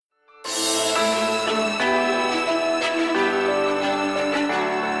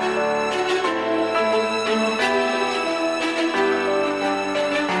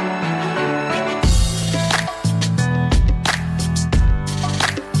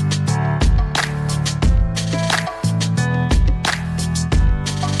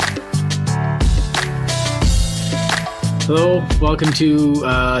Hello, welcome to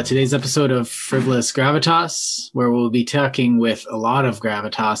today's episode of Frivolous Gravitas, where we'll be talking with a lot of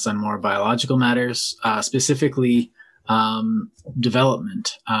gravitas on more biological matters, specifically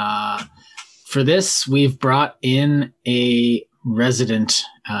development. For this, we've brought in a resident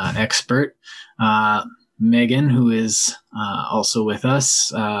expert, Megan, who is also with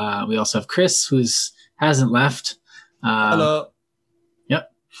us. We also have Chris, who hasn't left. Hello.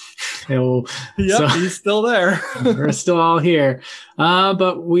 Yep, so, he's still there. We're still all here.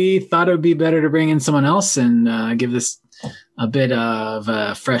 But we thought it would be better to bring in someone else and give this a bit of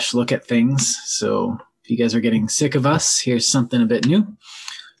a fresh look at things. So if you guys are getting sick of us, here's something a bit new.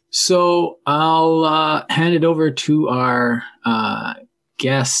 So I'll hand it over to our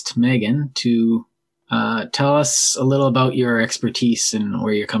guest, Megan, to tell us a little about your expertise and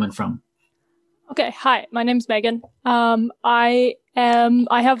where you're coming from. Okay, hi, my name's Megan. I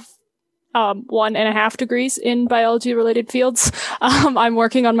have 1.5 degrees in biology-related fields. I'm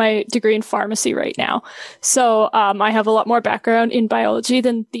working on my degree in pharmacy right now. So I have a lot more background in biology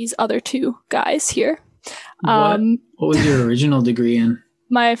than these other two guys here. What was your original degree in?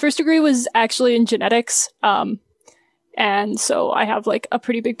 My first degree was actually in genetics. And so I have like a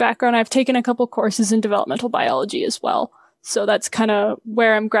pretty big background. I've taken a couple courses in developmental biology as well. So that's kind of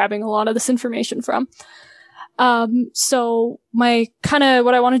where I'm grabbing a lot of this information from. So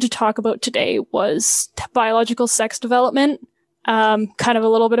what I wanted to talk about today was biological sex development, kind of a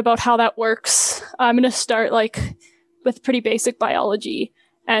little bit about how that works. I'm going to start with pretty basic biology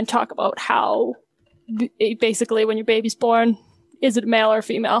and talk about how basically when your baby's born, is it a male or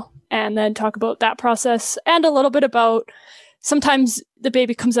female? And then talk about that process and a little bit about sometimes the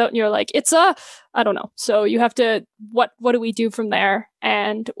baby comes out and you're like, I don't know. So you have to, what do we do from there?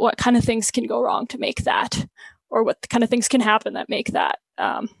 And what kind of things can go wrong to make that? Or what kind of things can happen that make that,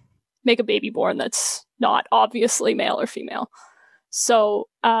 make a baby born that's not obviously male or female. So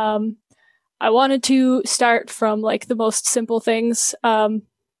I wanted to start from the most simple things.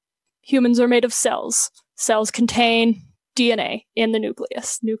 Humans are made of cells. Cells contain DNA in the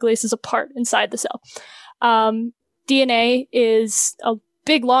nucleus. Nucleus is a part inside the cell. DNA is a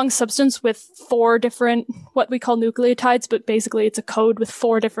big, long substance with 4 different, what we call nucleotides, but basically it's a code with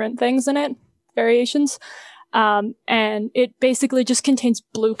 4 different things in it, variations. And it basically just contains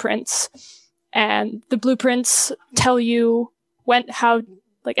blueprints. And the blueprints tell you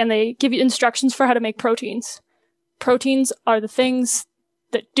and they give you instructions for how to make proteins. Proteins are the things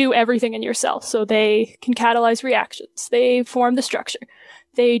that do everything in your cell. So they can catalyze reactions. They form the structure.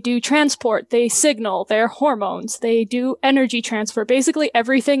 They do transport, they signal, they're hormones, they do energy transfer. Basically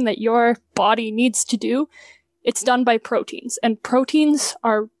everything that your body needs to do, it's done by proteins. And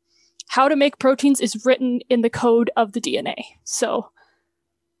how to make proteins is written in the code of the DNA. So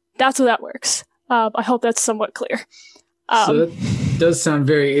that's how that works. I hope that's somewhat clear. So that does sound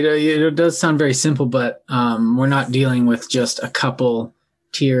it does sound very simple, but we're not dealing with just a couple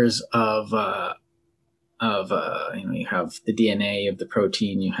tiers of you have the DNA of the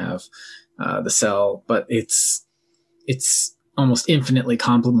protein, you have the cell, but it's almost infinitely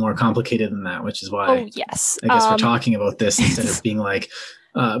more complicated than that, which is why I guess we're talking about this instead of being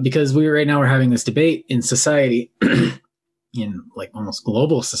because right now we're having this debate in society, in almost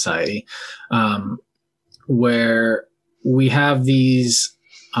global society, where we have these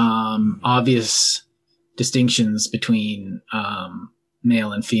obvious distinctions between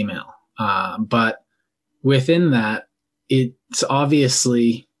male and female, but within that, it's obvious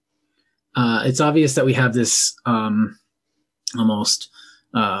that we have this almost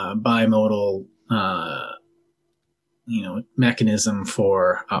bimodal mechanism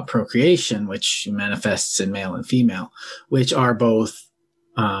for procreation, which manifests in male and female, which are both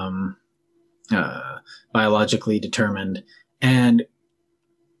biologically determined and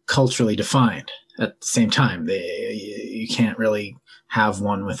culturally defined at the same time. You can't really have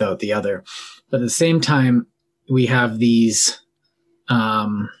one without the other. But at the same time, we have these,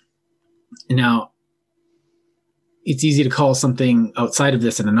 now it's easy to call something outside of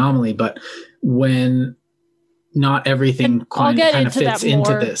this an anomaly, but when not everything kind of fits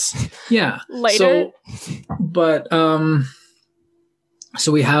into this. Yeah. Later.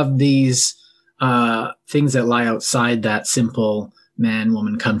 So we have these things that lie outside that simple man,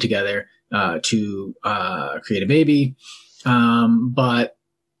 woman come together to create a baby.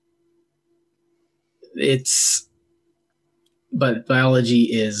 But biology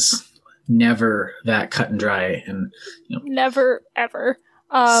is never that cut and dry, and never ever.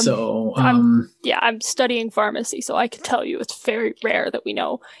 I'm studying pharmacy, so I can tell you it's very rare that we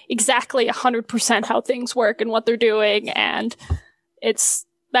know exactly 100% how things work and what they're doing, and it's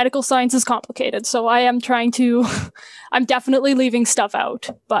medical science is complicated, so I am trying to, I'm definitely leaving stuff out,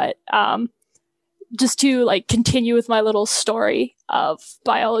 but just to like continue with my little story of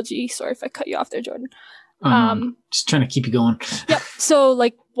biology. Sorry if I cut you off there, Jordan. Just trying to keep you going. Yep. So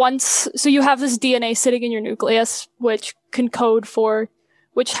like so you have this DNA sitting in your nucleus, which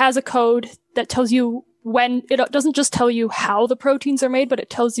has a code that tells you when. It doesn't just tell you how the proteins are made, but it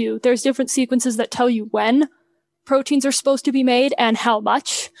tells you there's different sequences that tell you when proteins are supposed to be made and how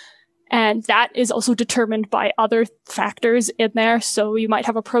much. And that is also determined by other factors in there. So you might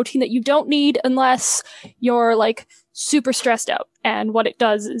have a protein that you don't need unless you're like super stressed out. And what it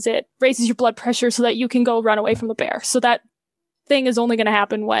does is it raises your blood pressure so that you can go run away from the bear. So that thing is only going to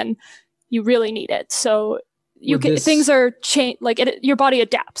happen when you really need it. So things are changed, like your body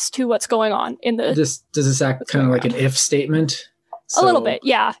adapts to what's going on in the. Does this act kind of like an if statement? So, a little bit,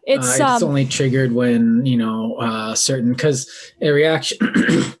 yeah. It's only triggered when certain, because a reaction.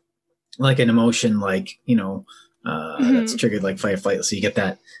 Like an emotion, like, that's triggered like fight or flight. So you get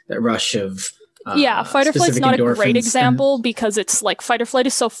that rush of fight or flight's not a great example because it's like fight or flight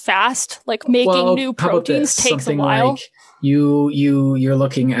is so fast. Like making new proteins takes a while. Like you're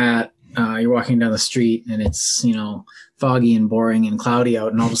looking at you're walking down the street and it's foggy and boring and cloudy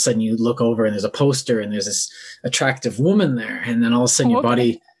out, and all of a sudden you look over and there's a poster and there's this attractive woman there, and then all of a sudden your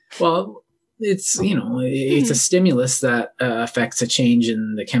body, it's it's a stimulus that affects a change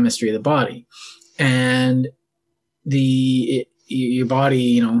in the chemistry of the body, and your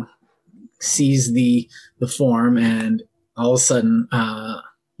body sees the form, and all of a sudden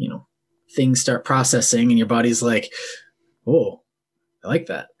things start processing and your body's like, oh, I like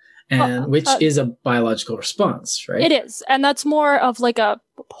that, and which is a biological response, right? It is, and that's more of like a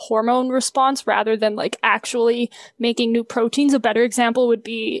hormone response rather than like actually making new proteins. A better example would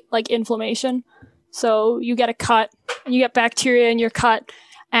be like inflammation. So you get a cut, and you get bacteria in your cut,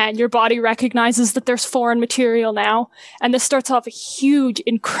 and your body recognizes that there's foreign material now, and this starts off a huge,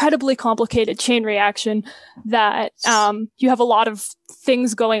 incredibly complicated chain reaction that you have a lot of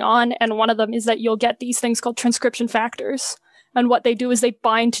things going on, and one of them is that you'll get these things called transcription factors, and what they do is they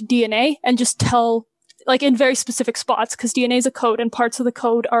bind to DNA and just tell, like in very specific spots, because DNA is a code, and parts of the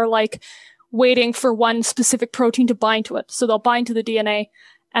code are like waiting for one specific protein to bind to it. So they'll bind to the DNA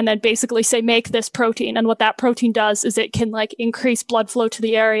and then basically say, make this protein. And what that protein does is it can like increase blood flow to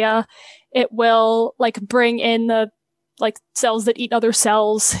the area. It will like bring in the like cells that eat other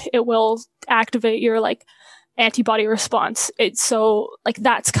cells. It will activate your like antibody response. So like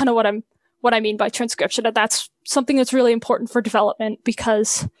that's kind of what I mean by transcription. And that's something that's really important for development,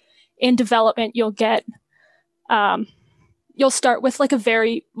 because in development you'll get you'll start with like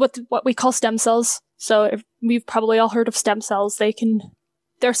what we call stem cells. So we've probably all heard of stem cells.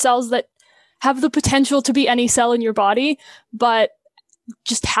 They're cells that have the potential to be any cell in your body, but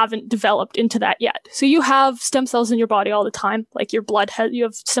just haven't developed into that yet. So you have stem cells in your body all the time, like your blood you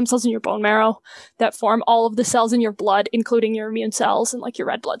have stem cells in your bone marrow that form all of the cells in your blood, including your immune cells and like your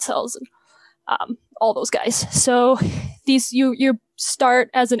red blood cells and all those guys. So these you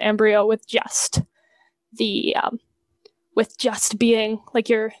start as an embryo with just being like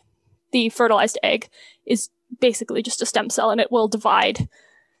the fertilized egg is basically just a stem cell, and it will divide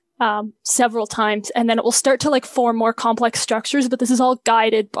several times, and then it will start to like form more complex structures, but this is all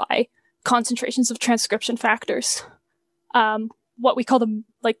guided by concentrations of transcription factors. What we call them,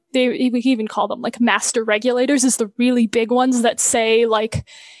 like we even call them like master regulators, is the really big ones that say like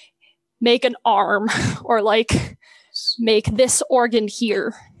make an arm or like make this organ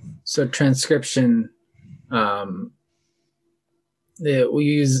here. So transcription, you're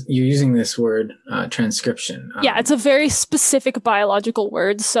using this word, transcription. Yeah, it's a very specific biological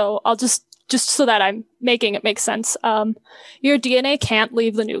word. So I'll just so that I'm making it make sense. Your DNA can't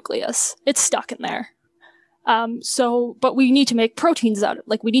leave the nucleus; it's stuck in there. But we need to make proteins out of it.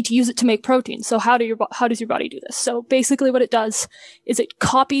 Like we need to use it to make proteins. So how does your body do this? So basically, what it does is it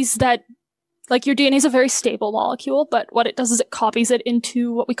copies that. Like your DNA is a very stable molecule, but what it does is it copies it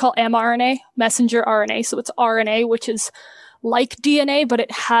into what we call mRNA, messenger RNA. So it's RNA, which is like DNA, but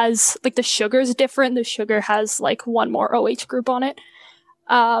it has, like, the sugar is different. The sugar has, like, one more OH group on it.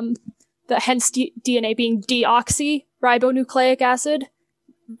 Hence DNA being deoxyribonucleic acid.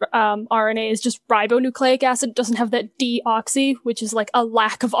 RNA is just ribonucleic acid. It doesn't have that deoxy, which is, like, a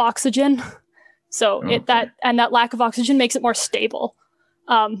lack of oxygen. So that lack of oxygen makes it more stable.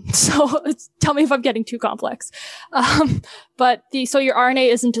 So tell me if I'm getting too complex. So your RNA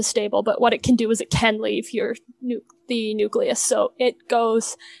isn't as stable, but what it can do is it can leave the nucleus. So it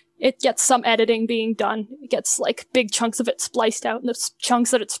it gets some editing being done. It gets like big chunks of it spliced out, and the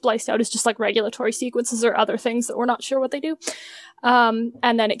chunks that it's spliced out is just like regulatory sequences or other things that we're not sure what they do. And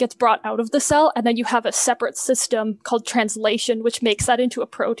then it gets brought out of the cell, and then you have a separate system called translation, which makes that into a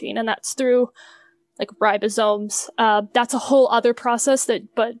protein, and that's through like ribosomes. That's a whole other process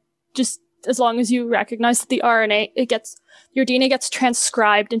but just as long as you recognize that the RNA, your DNA gets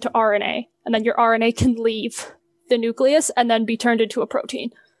transcribed into RNA, and then your RNA can leave the nucleus and then be turned into a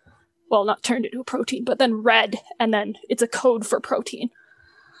protein. Well, not turned into a protein, but then read, and then it's a code for protein.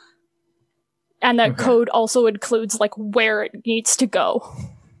 And that code also includes like where it needs to go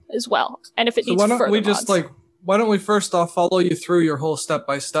as well. And if it needs further why don't we first off follow you through your whole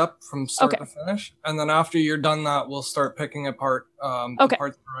step-by-step from start to finish, and then after you're done that, we'll start picking apart the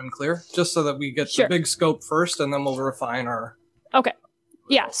parts that are unclear, just so that we get the big scope first, and then we'll refine our... Okay.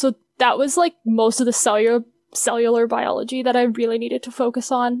 Yeah, so that was like most of the cellular biology that I really needed to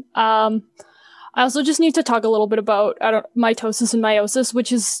focus on. I also just need to talk a little bit about mitosis and meiosis,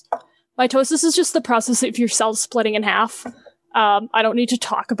 which is... Mitosis is just the process of your cells splitting in half. I don't need to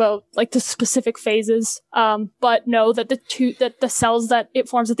talk about like the specific phases, but know that the cells that it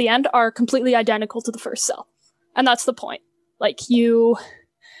forms at the end are completely identical to the first cell, and that's the point. Like you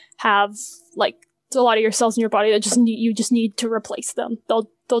have like a lot of your cells in your body that you just need to replace them.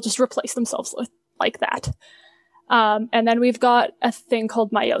 They'll just replace themselves like that. And then we've got a thing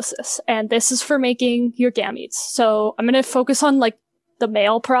called meiosis, and this is for making your gametes. So I'm going to focus on like the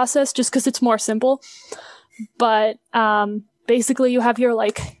male process just because it's more simple, but basically you have your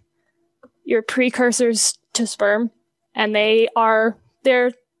precursors to sperm, and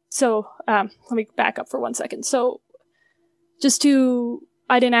they're so let me back up for 1 second. So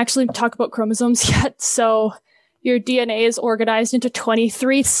I didn't actually talk about chromosomes yet. So your DNA is organized into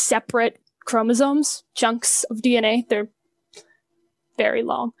 23 separate chromosomes, chunks of DNA. They're very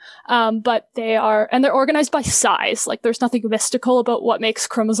long. But they're organized by size. Like there's nothing mystical about what makes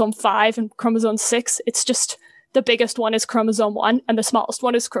chromosome 5 and chromosome 6. It's just the biggest one is chromosome 1 and the smallest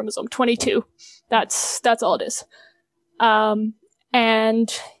one is chromosome 22. That's all it is. And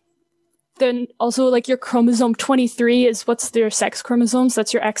then also like your chromosome 23 is what's their sex chromosomes.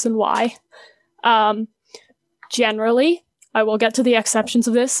 That's your X and Y. Generally, I will get to the exceptions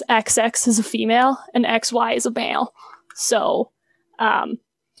of this. XX is a female and XY is a male. So,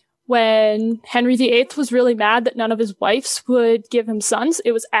 when Henry VIII was really mad that none of his wives would give him sons,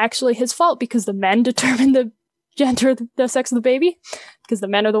 it was actually his fault because the men determined the gender, the sex of the baby,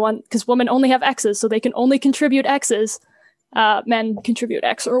 because women only have X's, so they can only contribute X's. Men contribute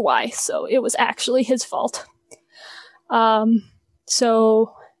X or Y, so it was actually his fault.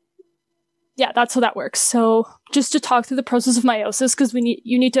 So yeah, that's how that works. So just to talk through the process of meiosis, because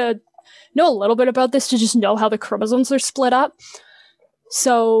you need to know a little bit about this to just know how the chromosomes are split up.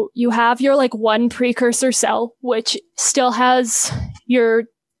 So you have your like one precursor cell, which still has your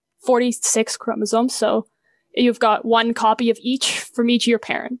 46 chromosomes. So you've got one copy of each from each of your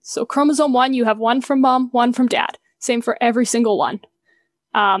parents. So chromosome 1, you have one from mom, one from dad. Same for every single one.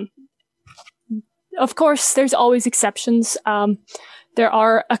 Of course, there's always exceptions. There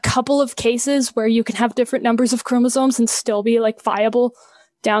are a couple of cases where you can have different numbers of chromosomes and still be like viable.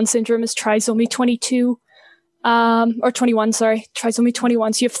 Down syndrome is trisomy 22. Or 21, sorry. Trisomy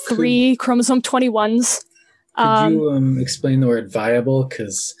 21. So you have 3 chromosome 21s. Could you explain the word viable?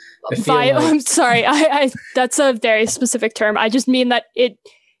 Because I'm sorry. I that's a very specific term. I just mean that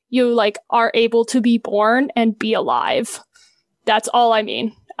you like are able to be born and be alive. That's all I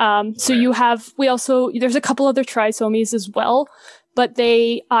mean. So there's a couple other trisomies as well, but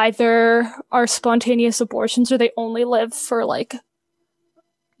they either are spontaneous abortions or they only live for like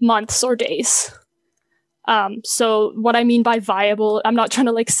months or days. So what I mean by viable, I'm not trying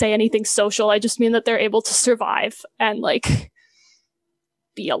to like say anything social. I just mean that they're able to survive and like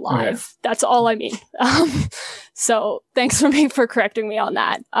be alive. Okay. That's all I mean. So thanks for correcting me on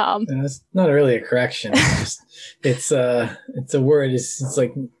that. It's not really a correction. It's a word. It's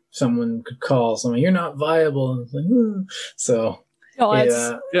like someone could call someone, "You're not viable." And it's like, ooh. So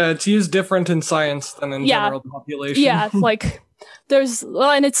it's used different in science than in general population. Yeah, like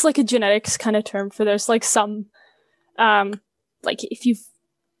and it's like a genetics kind of term for there's like some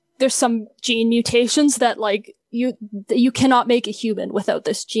there's some gene mutations that like you cannot make a human without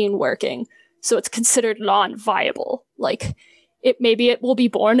this gene working. So it's considered non-viable. Like it will be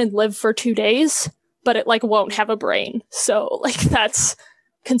born and live for 2 days, but it like won't have a brain. So like that's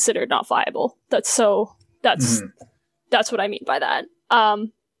considered not viable. That's what I mean by that.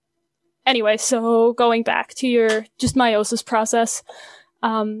 Anyway, so going back to your just meiosis process,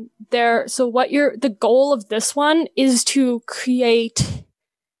 the goal of this one is to create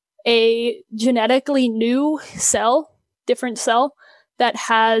a genetically new cell, different cell, that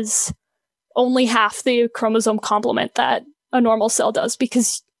has only half the chromosome complement that a normal cell does,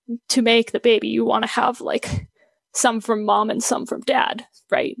 because to make the baby, you want to have like some from mom and some from dad,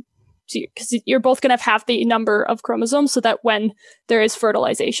 right? Because you're both going to have half the number of chromosomes, so that when there is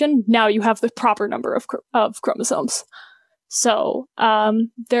fertilization, now you have the proper number of chromosomes. So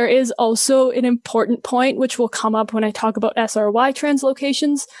there is also an important point, which will come up when I talk about SRY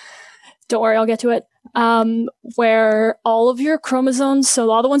translocations. Don't worry, I'll get to it. Where all of your chromosomes,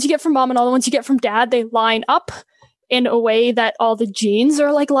 so all the ones you get from mom and all the ones you get from dad, they line up in a way that all the genes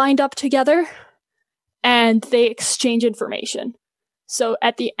are like lined up together and they exchange information. So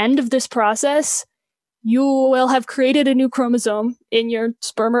at the end of this process, you will have created a new chromosome in your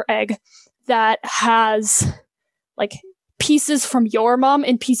sperm or egg that has like pieces from your mom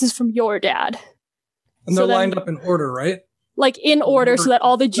and pieces from your dad. And they're lined up in order, right? Like in order, so that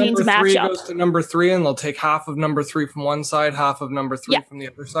all the genes match up. Number 3 goes to number 3, and they'll take half of number 3 from one side, half of number 3 from the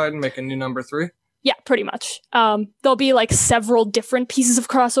other side, and make a new number 3. Yeah, pretty much. There'll be like several different pieces of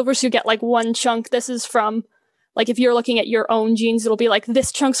crossover. So you get like one chunk. This is from, like, if you're looking at your own genes, it'll be like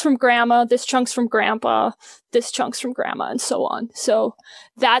this chunk's from grandma, this chunk's from grandpa, this chunk's from grandma, and so on. So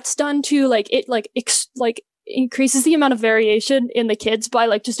that's done to like it increases the amount of variation in the kids by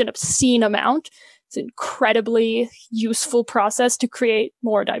like just an obscene amount. It's an incredibly useful process to create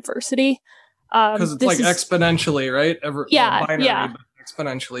more diversity. Because it's like exponentially, right? Binary, but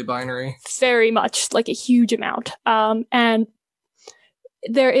exponentially binary. Very much, like a huge amount. And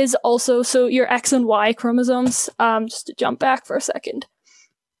there is also, so your X and Y chromosomes, just to jump back for a second,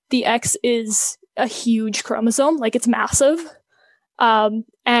 the X is a huge chromosome, like it's massive. And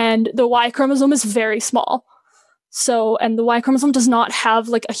the Y chromosome is very small. So, and the Y chromosome does not have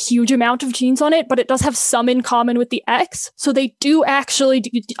like a huge amount of genes on it, but it does have some in common with the X. So they do actually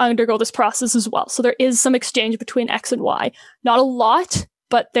undergo this process as well. So there is some exchange between X and Y. Not a lot,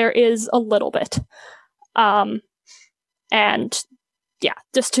 but there is a little bit. And yeah,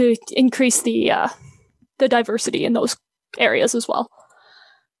 just to increase the diversity in those areas as well.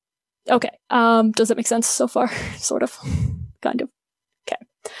 Okay. Does that make sense so far? Sort of. Kind of. Okay.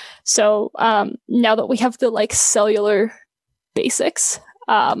 So now that we have the like cellular basics,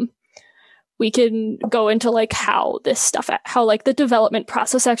 we can go into like how this stuff, how like the development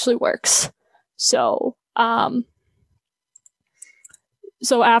process actually works. So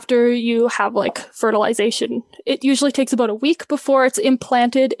so after you have like fertilization, it usually takes about a week before it's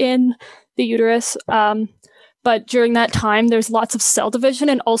implanted in the uterus. But during that time, there's lots of cell division,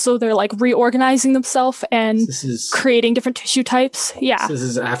 and also they're like reorganizing themselves and creating different tissue types. Yeah. So this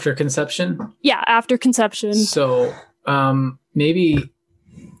is after conception? Yeah, after conception. So maybe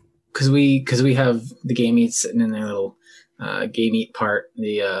because we have the gametes sitting in their little gamete part,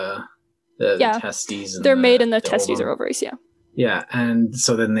 the testes. And they're made in the testes or ovaries, yeah. Yeah, and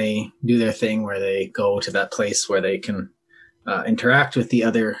so then they do their thing where they go to that place where they can interact with the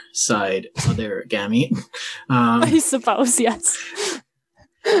other side, other gamete. I suppose, yes.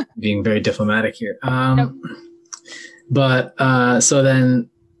 Being very diplomatic here. But so then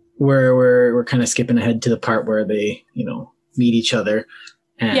we're kind of skipping ahead to the part where they, meet each other.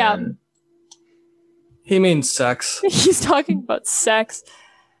 And yeah. He means sex. He's talking about sex.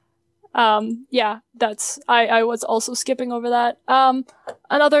 Yeah, that's, I was also skipping over that.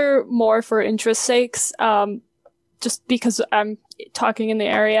 Another more for interest sakes, just because I'm talking in the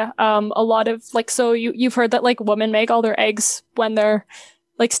area, a lot of like, so you've heard that like women make all their eggs when they're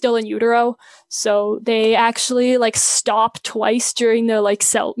like still in utero. So they actually like stop twice during their like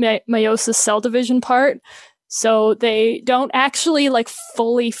meiosis cell division part. So they don't actually like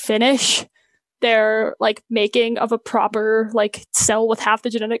fully finish their like making of a proper like cell with half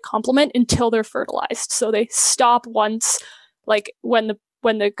the genetic complement until they're fertilized. So they stop once, like when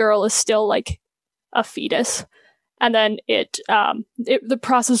the girl is still like a fetus. And then the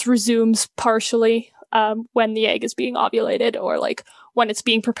process resumes partially when the egg is being ovulated, or like when it's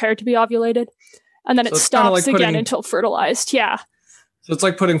being prepared to be ovulated. And then it stops like again until fertilized. Yeah. So it's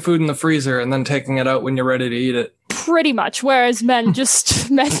like putting food in the freezer and then taking it out when you're ready to eat it. Pretty much. Whereas men just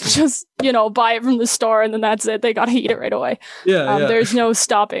buy it from the store and then that's it. They got to eat it right away. Yeah, There's no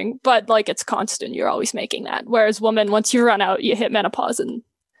stopping, but like it's constant. You're always making that. Whereas women, once you run out, you hit menopause and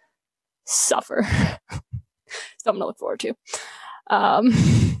suffer. Something to look forward to.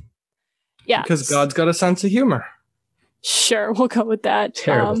 Yeah. Because God's got a sense of humor. Sure, we'll go with that.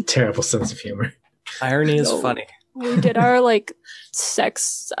 Terrible sense of humor. Irony is funny. We did our like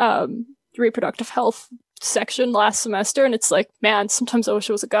sex, reproductive health section last semester, and it's like, man, sometimes I wish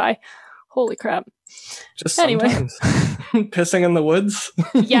I was a guy. Holy crap. Just sometimes. Pissing in the woods?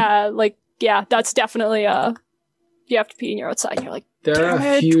 yeah, that's definitely you have to pee and you're outside and you're like, there are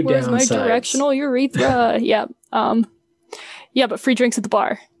a few where's downsides. my directional urethra? Yeah. Yeah, but free drinks at the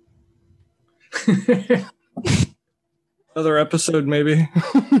bar. Another episode, maybe.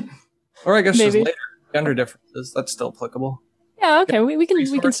 Or I guess maybe. Just later. Gender differences. That's still applicable. Yeah, okay. We can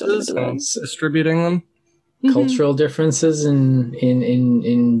still get into those. Distributing them. Cultural differences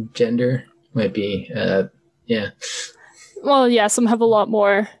in gender might be, yeah. Well, yeah, some have a lot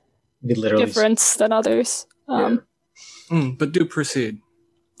more difference than others. But do proceed.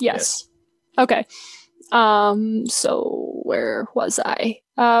 Yes. Okay. So where was I?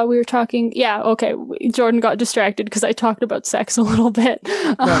 We were talking. Yeah. Okay. Jordan got distracted because I talked about sex a little bit.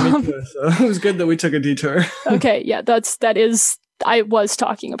 Yeah, me too. So it was good that we took a detour. Okay. Yeah. I was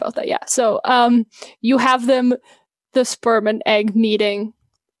talking about that. Yeah. So, you have them, the sperm and egg meeting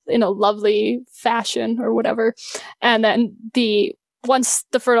in a lovely fashion or whatever. And then once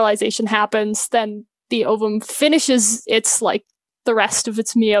the fertilization happens, then the ovum finishes its like the rest of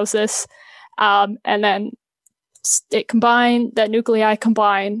its meiosis. And then the nuclei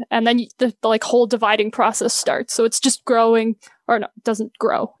combine, and then the like whole dividing process starts. So it's just growing, or no, it doesn't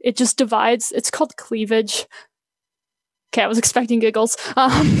grow. It just divides. It's called cleavage. Okay, I was expecting giggles.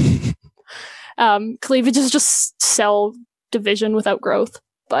 Cleavage is just cell division without growth.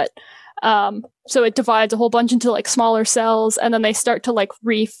 But so it divides a whole bunch into like smaller cells, and then they start to like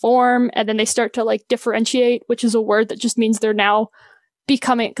reform, and then they start to like differentiate, which is a word that just means they're now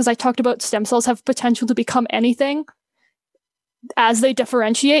becoming, because I talked about stem cells have potential to become anything. As they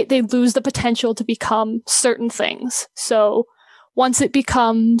differentiate, they lose the potential to become certain things. So once it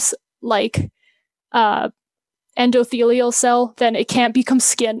becomes like endothelial cell, then it can't become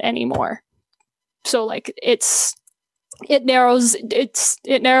skin anymore. So like it narrows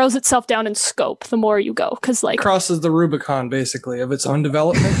itself down in scope the more you go, because like crosses the Rubicon basically of its own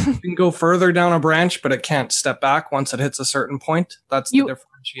development. It can go further down a branch, but it can't step back once it hits a certain point. That's the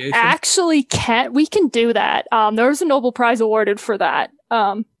differentiation. Actually, we can do that. There was a Nobel Prize awarded for that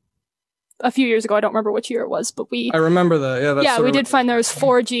a few years ago. I don't remember which year it was, but I remember that. Yeah, we did find there was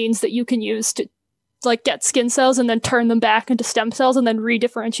 4 genes that you can use to like get skin cells and then turn them back into stem cells and then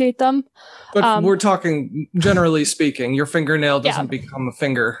redifferentiate them. But we're talking generally speaking, your fingernail doesn't become a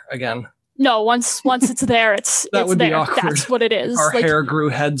finger again. No, once it's there, it's would there. Be awkward. That's what it is. Our hair grew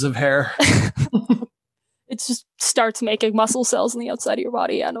heads of hair. It just starts making muscle cells on the outside of your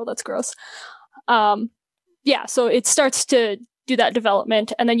body. Yeah, no, that's gross. So it starts to do that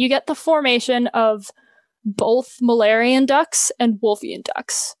development, and then you get the formation of both Müllerian ducts and Wolffian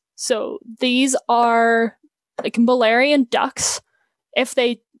ducts. So these are like Müllerian ducts. If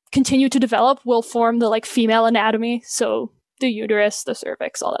they continue to develop, will form the like female anatomy. So the uterus, the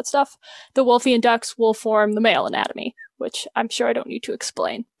cervix, all that stuff. The Wolffian ducts will form the male anatomy, which I'm sure I don't need to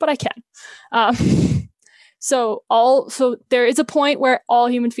explain, but I can. So there is a point where all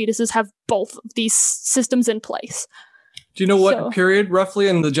human fetuses have both of these systems in place. Do you know what period roughly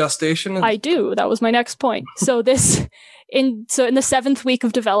in the gestation? I do. That was my next point. So in the 7th week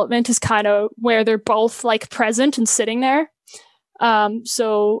of development is kind of where they're both like present and sitting there.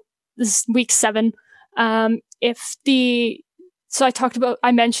 So this is week 7. I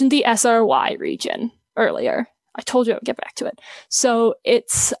mentioned the SRY region earlier. I told you I would get back to it. So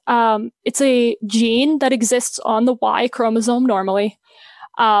it's a gene that exists on the Y chromosome normally.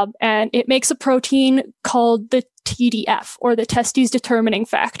 And it makes a protein called the TDF, or the testes determining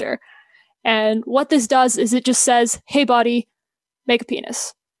factor. And what this does is it just says, hey, body, make a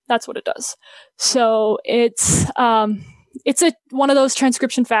penis. That's what it does. So it's one of those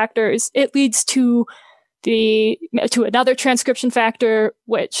transcription factors. It leads to another transcription factor,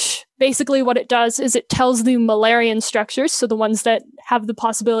 which basically what it does is it tells the Müllerian structures, so the ones that have the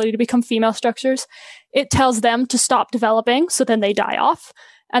possibility to become female structures, it tells them to stop developing, so then they die off.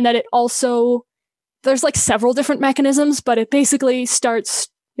 And that it also, there's like several different mechanisms, but it basically starts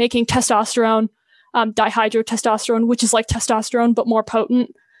making testosterone, dihydrotestosterone, which is like testosterone, but more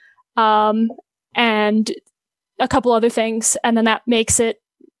potent, and a couple other things. And then that makes it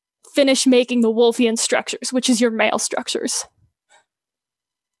finish making the Wolffian structures, which is your male structures.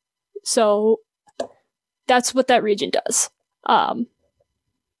 So that's what that region does.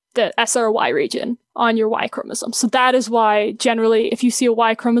 The SRY region on your Y chromosome. So that is why generally if you see a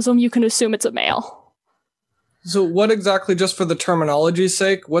Y chromosome, you can assume it's a male. So what exactly, just for the terminology's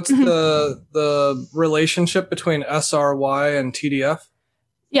sake, what's the relationship between SRY and TDF?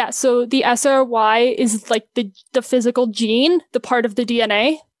 Yeah, so the SRY is like the physical gene, the part of the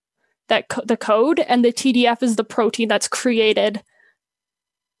DNA, the code, and the TDF is the protein that's created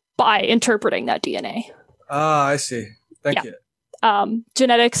by interpreting that DNA. Ah, I see. Thank you.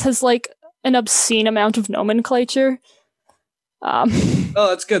 Genetics has like an obscene amount of nomenclature. Oh,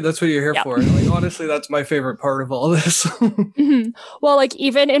 that's good. That's what you're here for. Like, honestly, that's my favorite part of all this. Well, like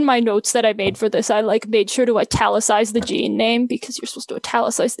even in my notes that I made for this, I like made sure to italicize the gene name because you're supposed to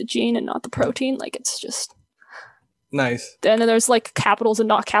italicize the gene and not the protein. Like it's just nice. Then there's like capitals and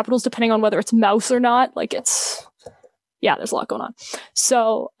not capitals depending on whether it's mouse or not. Like it's there's a lot going on.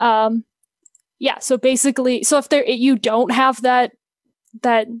 So so basically, so if you don't have that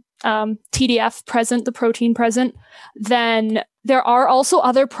TDF present, the protein present, then there are also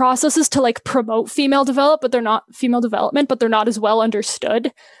other processes to like promote female development, but they're not as well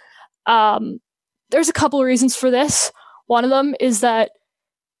understood. There's a couple of reasons for this. One of them is that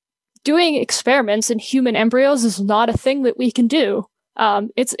doing experiments in human embryos is not a thing that we can do.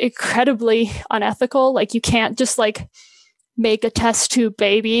 It's incredibly unethical. Like you can't just like make a test tube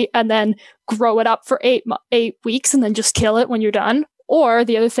baby and then grow it up for 8 weeks and then just kill it when you're done. Or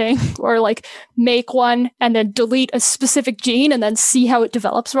the other thing, or like make one and then delete a specific gene and then see how it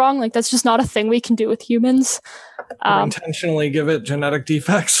develops wrong. Like that's just not a thing we can do with humans. Intentionally give it genetic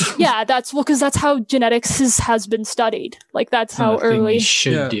defects. Yeah, because that's how genetics has been studied. Like that's how early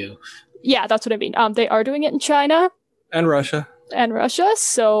should do. Yeah, that's what I mean. They are doing it in China and Russia.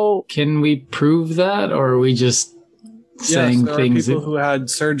 So can we prove that, or are we just saying there things? Are people who had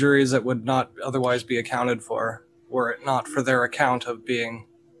surgeries that would not otherwise be accounted for, were it not for their account of being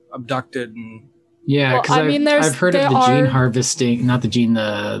abducted and because I've heard of the gene harvesting, not the gene,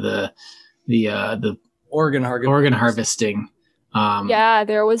 the organ harvesting.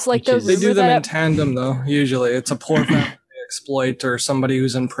 There was like they do them in tandem though. Usually, it's a poor family they exploit or somebody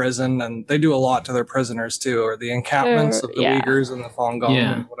who's in prison, and they do a lot to their prisoners too, or the encampments of the Uyghurs and the Falun Gong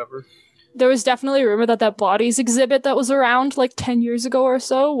and whatever. There was definitely a rumor that bodies exhibit that was around like 10 years ago or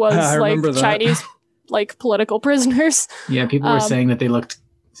so was like Chinese. Like political prisoners. Yeah, people were saying that they looked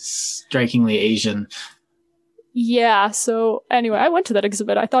strikingly Asian. Yeah, so anyway, I went to that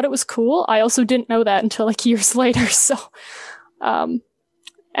exhibit. I thought it was cool. I also didn't know that until like years later. So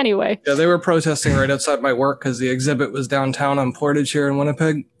anyway. Yeah, they were protesting right outside my work because the exhibit was downtown on Portage here in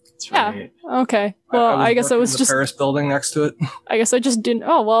Winnipeg. That's right. Yeah, okay. Well, I guess it was just... Paris building next to it. I guess I just didn't...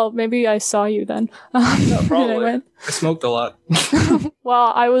 Oh, well, maybe I saw you then. No, probably. I smoked a lot.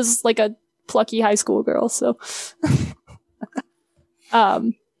 Well, I was like a plucky high school girl, so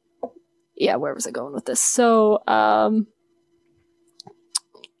where was I going with this? So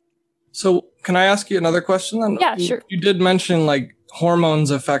can I ask you another question then? Yeah, sure. You did mention like hormones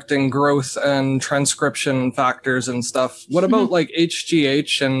affecting growth and transcription factors and stuff. What about like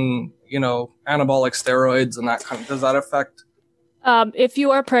HGH and anabolic steroids and that kind of, does that affect? If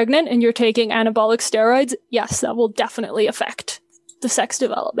you are pregnant and you're taking anabolic steroids, yes, that will definitely affect the sex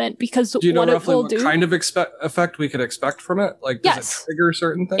development, because do you know what roughly it will what do, kind of effect we could expect from it? Like, does it trigger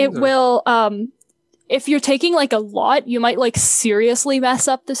certain things? It will. If you're taking like a lot, you might like seriously mess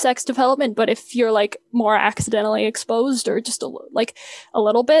up the sex development. But if you're like more accidentally exposed or just a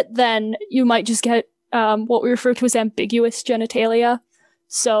little bit, then you might just get what we refer to as ambiguous genitalia.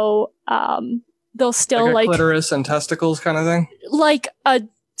 So they'll still like a clitoris and testicles kind of thing, like a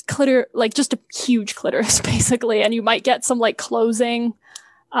like just a huge clitoris basically, and you might get some like closing,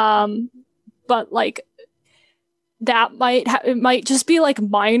 but like that it might just be like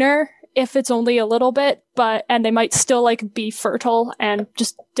minor if it's only a little bit, and they might still like be fertile and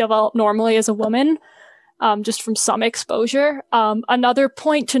just develop normally as a woman, just from some exposure. Another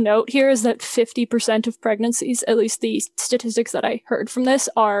point to note here is that 50% of pregnancies, at least the statistics that I heard from this,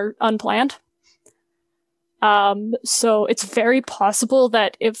 are unplanned. So it's very possible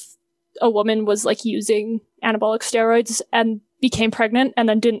that if a woman was like using anabolic steroids and became pregnant and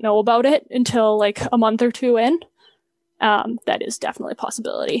then didn't know about it until like a month or two in, that is definitely a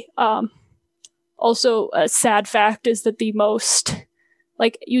possibility. Also a sad fact is that the most,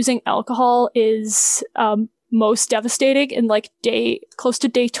 like, using alcohol is, most devastating in like close to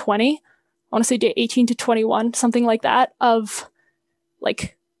day 20. I want to say day 18 to 21, something like that, of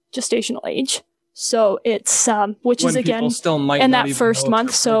like gestational age. So it's, which is again, still might in that first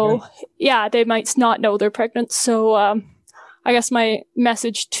month. So yeah, they might not know they're pregnant. So, I guess my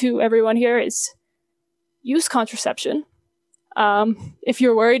message to everyone here is use contraception. If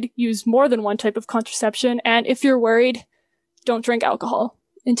you're worried, use more than one type of contraception. And if you're worried, don't drink alcohol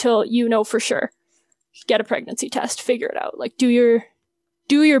until you know for sure. Get a pregnancy test, figure it out. Like, do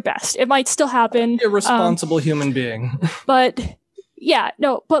your best. It might still happen. Be a responsible human being. But yeah,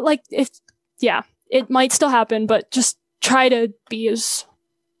 no, but like, it might still happen, but just try to be as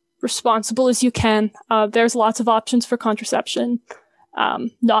responsible as you can. There's lots of options for contraception.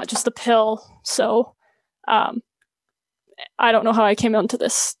 not just the pill. So I don't know how I came onto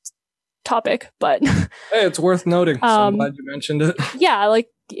this topic, but hey, it's worth noting. So I'm glad you mentioned it. Yeah, like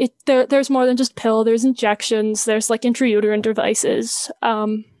there's more than just pill. There's injections. There's like intrauterine devices.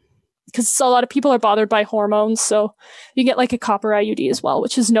 Because a lot of people are bothered by hormones, so you get like a copper IUD as well,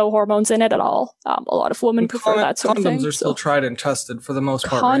 which has no hormones in it at all. A lot of women prefer that sort of thing. Condoms are still tried and tested for the most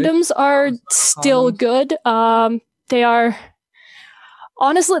part. Condoms are still good. They are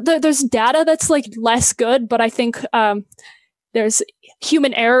honestly there's data that's like less good, but I think there's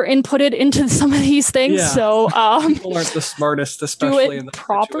human error inputted into some of these things. Yeah. So people aren't the smartest, especially in the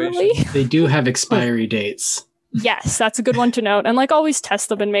properly. Situation. They do have expiry dates. Yes, that's a good one to note. And like always test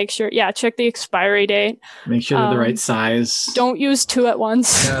them and make sure, check the expiry date. Make sure they're the right size. Don't use 2 at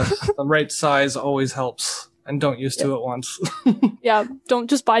once. Yeah, the right size always helps. And don't use 2 at once. Yeah, don't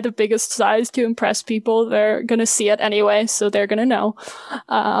just buy the biggest size to impress people. They're going to see it anyway, so they're going to know.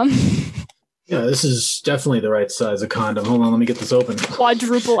 Yeah, this is definitely the right size of condom. Hold on, let me get this open.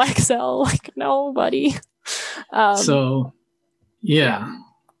 Quadruple XL, like no, buddy. So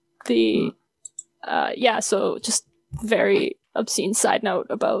just very obscene side note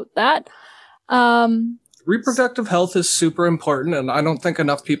about that. Reproductive health is super important, and I don't think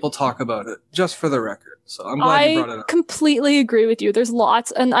enough people talk about it, just for the record. So I'm glad you brought it up. I completely agree with you. There's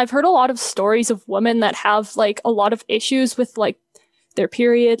lots, and I've heard a lot of stories of women that have like a lot of issues with like their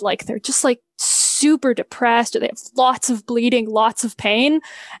period, like they're just like super depressed, or they have lots of bleeding, lots of pain.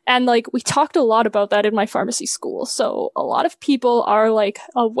 And like we talked a lot about that in my pharmacy school. So a lot of people are like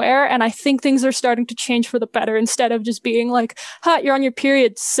aware, and I think things are starting to change for the better instead of just being like, you're on your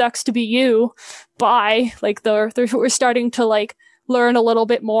period, sucks to be you. Bye. Like we're starting to like learn a little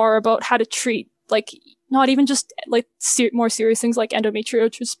bit more about how to treat like not even just like more serious things like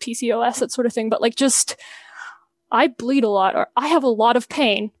endometriosis, PCOS, that sort of thing, but like just I bleed a lot or I have a lot of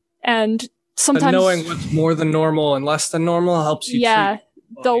pain, and sometimes and knowing what's more than normal and less than normal helps you treat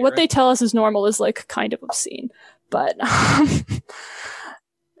though what they tell us is normal is like kind of obscene, but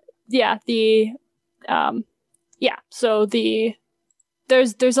so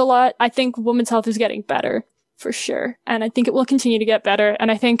there's a lot. I think women's health is getting better for sure, and I think it will continue to get better.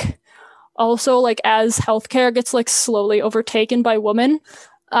 And I think also like as healthcare gets like slowly overtaken by women,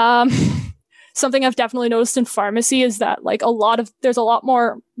 something I've definitely noticed in pharmacy is that like there's a lot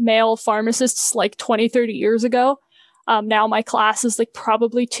more male pharmacists like 20, 30 years ago. Now my class is like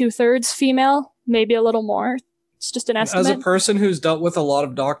probably 2/3 female, maybe a little more. It's just an estimate. As a person who's dealt with a lot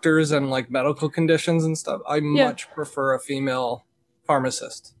of doctors and like medical conditions and stuff, I much prefer a female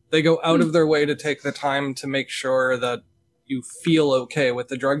pharmacist. They go out of their way to take the time to make sure that you feel okay with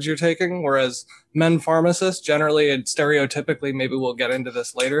the drugs you're taking. Whereas men pharmacists generally and stereotypically, maybe we'll get into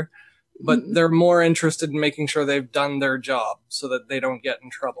this later, but they're more interested in making sure they've done their job so that they don't get in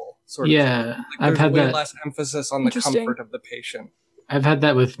trouble. I've had way less emphasis on the comfort of the patient. I've had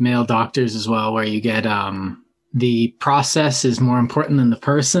that with male doctors as well, where you get the process is more important than the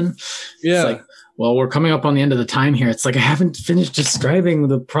person. Yeah. It's like, well, we're coming up on the end of the time here. It's like I haven't finished describing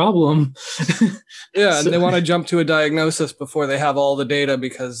the problem. Yeah, and they want to jump to a diagnosis before they have all the data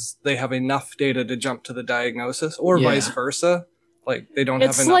because they have enough data to jump to the diagnosis, or vice versa. Like they don't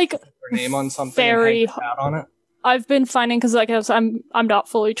have enough like to put their name on something very and hang a hat on it. I've been finding, because like I'm not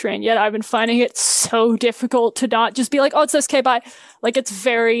fully trained yet, I've been finding it so difficult to not just be like, oh, it's this, okay, bye. Like it's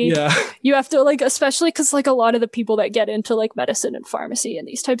very, you have to like, especially because like a lot of the people that get into like medicine and pharmacy and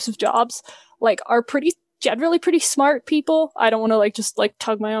these types of jobs like are generally pretty smart people. I don't want to like just like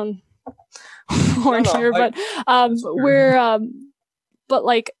tug my own horn here, but but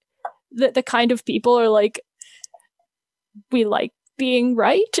like the kind of people are like, we like being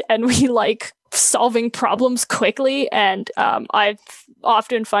right and we like solving problems quickly, and I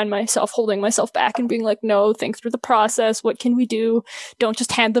often find myself holding myself back and being like, no, think through the process. What can we do? Don't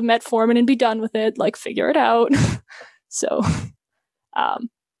just hand the metformin and be done with it. Like figure it out. So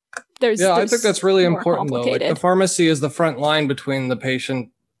there's I think that's really important though. Like the pharmacy is the front line between the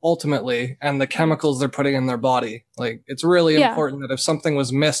patient ultimately and the chemicals they're putting in their body. Like it's really important that if something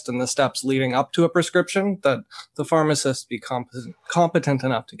was missed in the steps leading up to a prescription, that the pharmacist be competent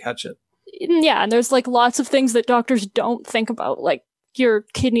enough to catch it. Yeah, and there's like lots of things that doctors don't think about, like your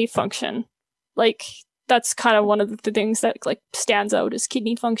kidney function. Like that's kind of one of the things that like stands out is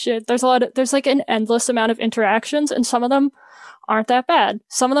kidney function. There's like an endless amount of interactions, and some of them aren't that bad.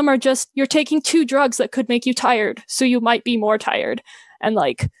 Some of them are just you're taking 2 drugs that could make you tired, so you might be more tired. And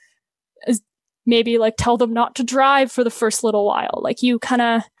like maybe like tell them not to drive for the first little while. Like you kind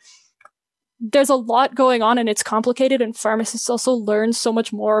of there's a lot going on and it's complicated, and pharmacists also learn so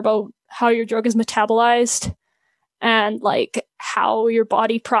much more about how your drug is metabolized and like how your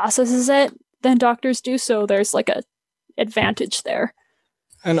body processes it than doctors do. So there's like a advantage there.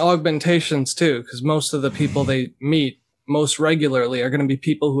 And augmentations too, because most of the people they meet most regularly are going to be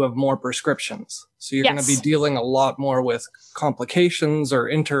people who have more prescriptions. So you're going to be dealing a lot more with complications or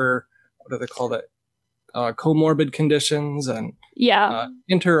what do they call it? Comorbid conditions and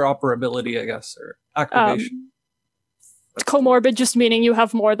interoperability, I guess, or activation. Comorbid just meaning you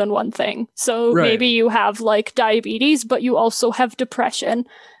have more than one thing. So maybe you have like diabetes, but you also have depression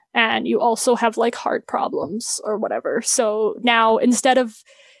and you also have like heart problems or whatever. So now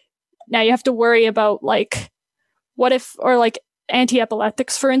now you have to worry about like, what if, or like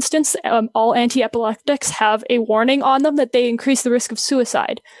anti-epileptics, for instance, all anti-epileptics have a warning on them that they increase the risk of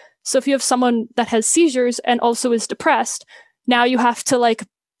suicide. So if you have someone that has seizures and also is depressed, now you have to like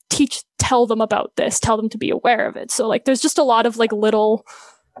tell them about this, tell them to be aware of it. So like there's just a lot of like little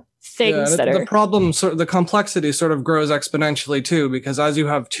things the problem, the complexity sort of grows exponentially too, because as you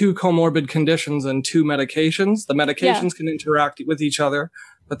have two comorbid conditions and two medications, the medications can interact with each other,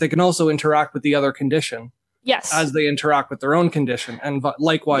 but they can also interact with the other condition. Yes. As they interact with their own condition. And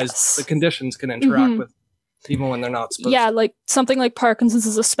likewise, the conditions can interact with even when they're not supposed to. Yeah, like something like Parkinson's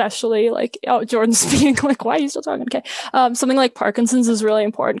is especially like, Jordan's being like, why are you still talking? Okay. Something like Parkinson's is really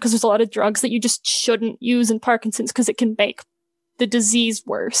important because there's a lot of drugs that you just shouldn't use in Parkinson's because it can make the disease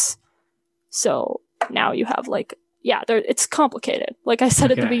worse. So now you have like, it's complicated. Like I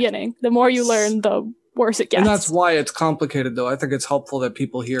said at the beginning, the more you learn, the worse it gets. And that's why it's complicated though. I think it's helpful that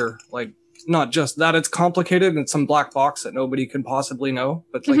people hear like, not just that it's complicated and some black box that nobody can possibly know,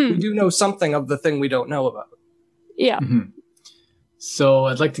 but like we do know something of the thing we don't know about. Yeah. So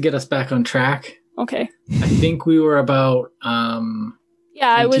I'd like to get us back on track. Okay. I think we were about 18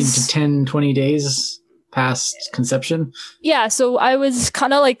 to 10, 20 days past conception. Yeah, so I was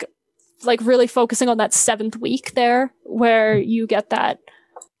kind of like really focusing on that 7th week there where you get that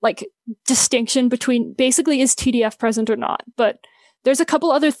like distinction between basically is TDF present or not, but there's a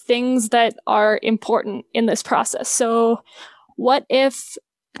couple other things that are important in this process. So what if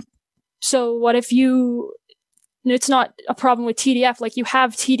it's not a problem with TDF, like you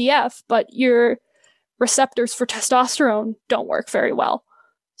have TDF, but your receptors for testosterone don't work very well.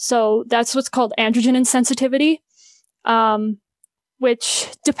 So that's what's called androgen insensitivity, which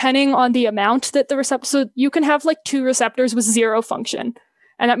depending on the amount that the receptor, so you can have like 2 receptors with 0 function.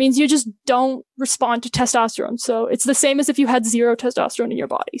 And that means you just don't respond to testosterone. So it's the same as if you had 0 testosterone in your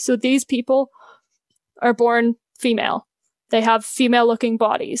body. So these people are born female. They have female-looking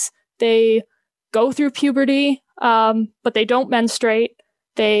bodies. They go through puberty, but they don't menstruate.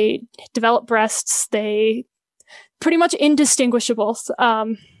 They develop breasts. They pretty much indistinguishable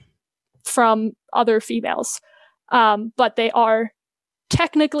from other females. But they are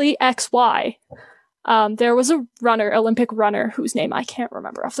technically XY. There was a Olympic runner, whose name I can't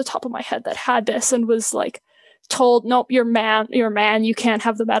remember off the top of my head, that had this and was like told, nope, you're a man, you can't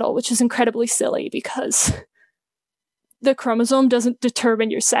have the medal, which is incredibly silly because the chromosome doesn't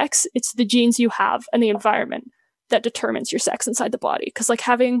determine your sex. It's the genes you have and the environment that determines your sex inside the body. Because like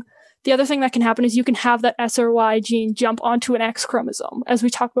the other thing that can happen is you can have that SRY gene jump onto an X chromosome, as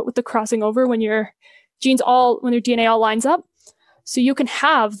we talked about with the crossing over when your DNA all lines up. So you can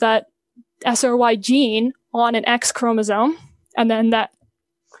have that SRY gene on an X chromosome, and then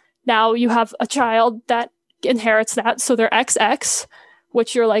now you have a child that inherits that, so they're XX,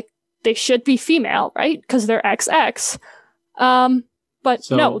 which you're like, they should be female, right? Because they're XX.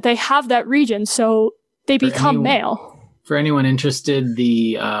 But no, they have that region, so they become male. For anyone interested,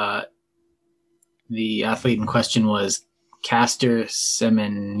 the athlete in question was Caster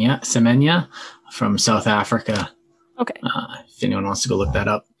Semenya from South Africa. Okay. If anyone wants to go look that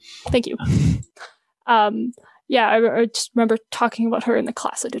up. Thank you. I just remember talking about her in the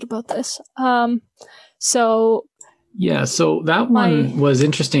class I did about this. So that one was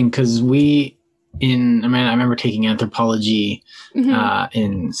interesting because I remember taking anthropology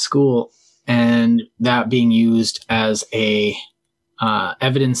in school, and that being used as a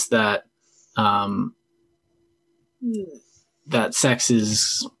evidence that that sex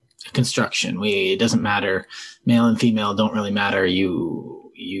is a construction. It doesn't matter. Male and female don't really matter.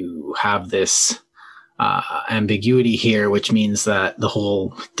 You have this ambiguity here, which means that the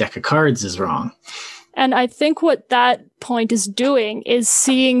whole deck of cards is wrong. And I think what that point is doing is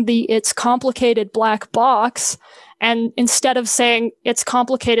seeing it's complicated black box, and instead of saying it's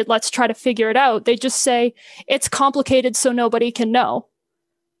complicated, let's try to figure it out, they just say it's complicated so nobody can know,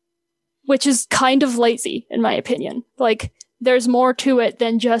 which is kind of lazy in my opinion. Like, there's more to it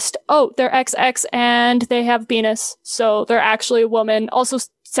than just, they're XX and they have penis, so they're actually a woman. Also,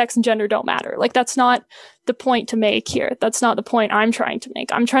 sex and gender don't matter. Like, that's not the point to make here. That's not the point I'm trying to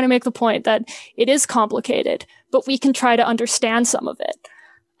make. I'm trying to make the point that it is complicated, but we can try to understand some of it.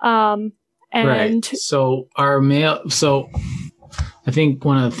 Right. So I think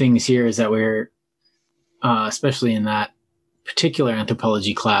one of the things here is that we're, especially in that particular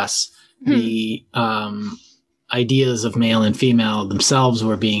anthropology class, the ideas of male and female themselves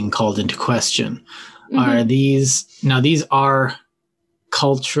were being called into question. These are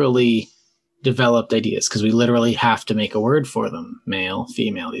culturally developed ideas, because we literally have to make a word for them. Male,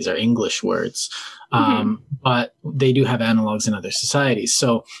 female, these are English words. But they do have analogs in other societies.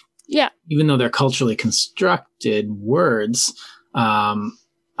 So yeah, even though they're culturally constructed words, I'm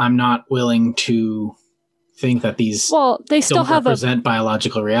not willing to think that these they still don't represent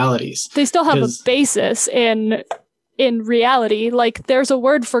biological realities. They still have a basis in reality. Like, there's a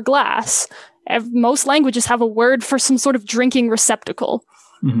word for glass. Most languages have a word for some sort of drinking receptacle.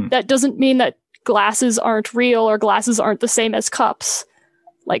 That doesn't mean that glasses aren't real or glasses aren't the same as cups.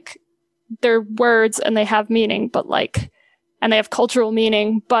 Like, they're words and they have meaning, but and they have cultural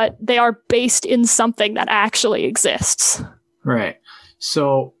meaning, but they are based in something that actually exists. Right.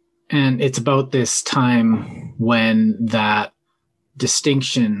 So, and it's about this time when that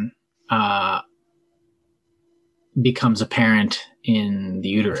distinction becomes apparent in the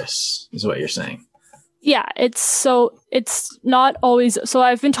uterus, is what you're saying. Yeah, it's not always. So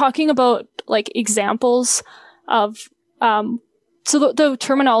I've been talking about examples of, so the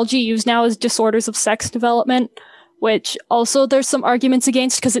terminology used now is disorders of sex development, which also there's some arguments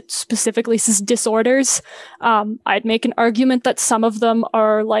against because it specifically says disorders. I'd make an argument that some of them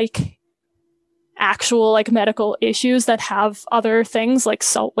are actual medical issues that have other things like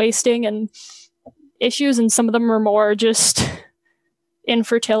salt wasting and issues, and some of them are more just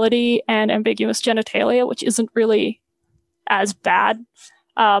infertility and ambiguous genitalia, which isn't really as bad.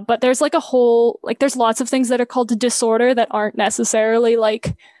 But there's there's lots of things that are called a disorder that aren't necessarily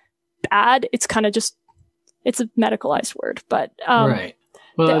bad. It's kind of just, it's a medicalized word, but right.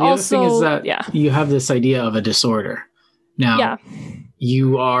 Well, the other thing is that you have this idea of a disorder. Now,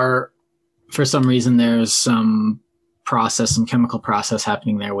 you are, for some reason, there's some chemical process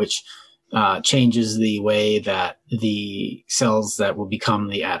happening there, which changes the way that the cells that will become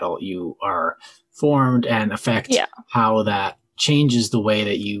the adult you are formed and affect how that changes the way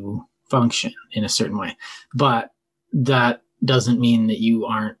that you function in a certain way. But that doesn't mean that you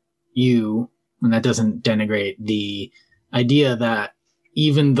aren't you, and that doesn't denigrate the idea that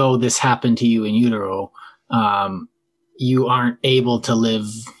even though this happened to you in utero, you aren't able to live,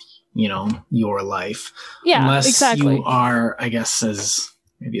 your life. Yeah, unless exactly. You are, I guess, as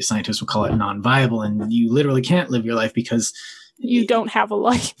maybe a scientist would call it, non-viable, and you literally can't live your life because you don't have a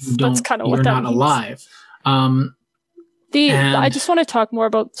life. That's kind of what that means. You're not alive. I just want to talk more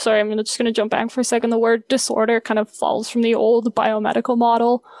about, sorry, I'm just going to jump back for a second. The word disorder kind of falls from the old biomedical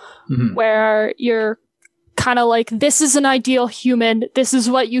model where you're kind of this is an ideal human. This is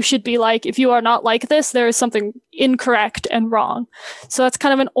what you should be like. If you are not like this, there is something incorrect and wrong. So that's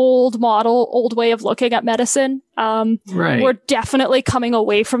kind of an old model, old way of looking at medicine. Right. We're definitely coming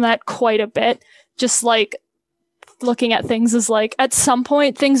away from that quite a bit. Just looking at things as at some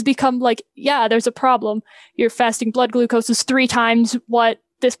point things become there's a problem. Your fasting blood glucose is 3 times what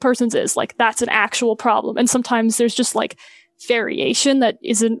this person's is. That's an actual problem. And sometimes there's just variation that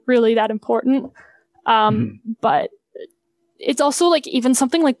isn't really that important. But it's also even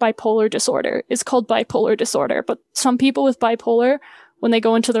something like bipolar disorder is called bipolar disorder. But some people with bipolar, when they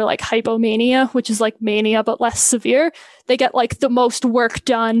go into their hypomania, which is mania but less severe, they get the most work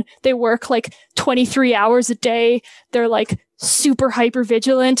done. They work 23 hours a day. They're super hyper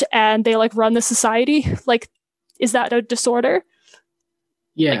vigilant and they run the society. Is that a disorder?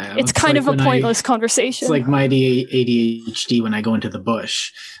 Yeah. It's kind of a pointless conversation. It's like my ADHD when I go into the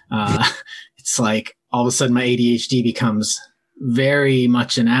bush. It's all of a sudden my ADHD becomes very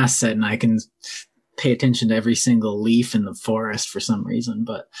much an asset and I can pay attention to every single leaf in the forest for some reason.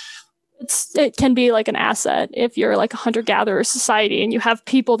 But it can be an asset if you're a hunter-gatherer society and you have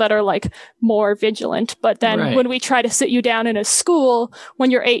people that are more vigilant. But then when we try to sit you down in a school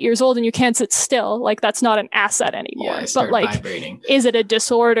when you're 8 years old and you can't sit still, that's not an asset anymore. But vibrating. Is it a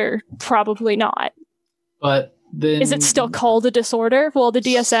disorder? Probably not. But then, is it still called a disorder? Well, the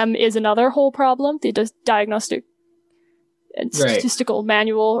DSM is another whole problem. The Diagnostic and Statistical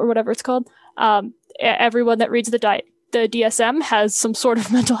Manual or whatever it's called. Everyone that reads the DSM has some sort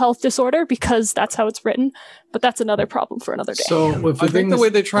of mental health disorder because that's how it's written. But that's another problem for another day. So I think the way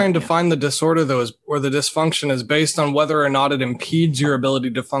they try and define the disorder, though, or the dysfunction is based on whether or not it impedes your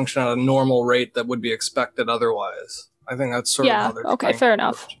ability to function at a normal rate that would be expected otherwise. I think that's sort of how they're okay, fair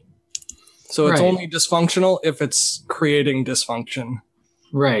enough. So it's only dysfunctional if it's creating dysfunction.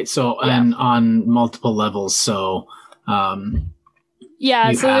 Right. So and on multiple levels. So so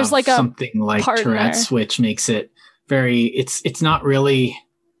there's like something like Tourette's, which makes it it's not really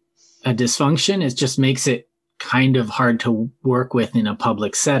a dysfunction. It just makes it kind of hard to work with in a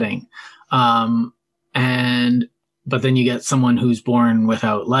public setting. But then you get someone who's born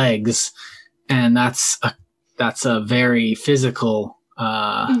without legs, and that's a very physical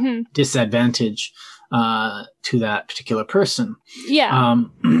disadvantage to that particular person. Yeah.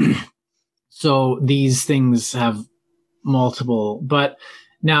 So these things have multiple, but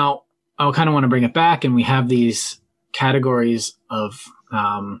now I kind of want to bring it back, and we have these categories of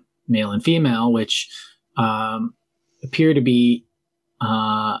male and female, which appear to be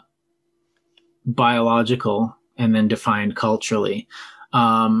biological and then defined culturally.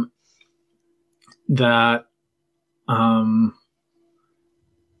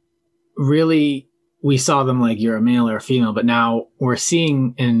 Really, we saw them like you're a male or a female, but now we're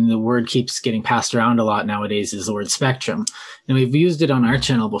seeing, and the word keeps getting passed around a lot nowadays, is the word spectrum. And we've used it on our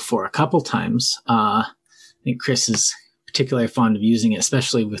channel before a couple times. I think Chris is particularly fond of using it,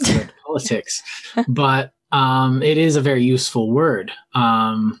 especially with politics. But it is a very useful word,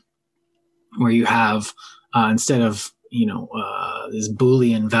 where you have, instead of, this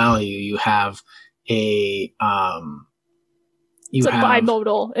Boolean value, you have a... it's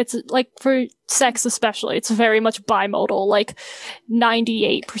bimodal. It's like for sex especially, it's very much bimodal, like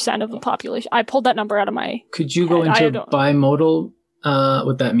 98% of the population. I pulled that number out of my Could you go into bimodal,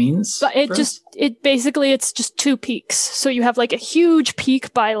 what that means? But it's just two peaks. So you have like a huge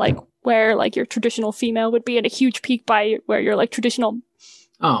peak by like where like your traditional female would be, and a huge peak by where your like traditional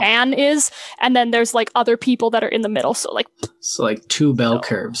man is. And then there's like other people that are in the middle. So like two bell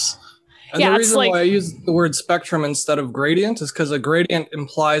curves. And the reason why I use the word spectrum instead of gradient is because a gradient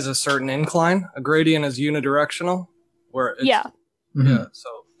implies a certain incline. A gradient is unidirectional.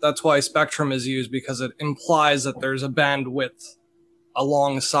 So that's why spectrum is used, because it implies that there's a bandwidth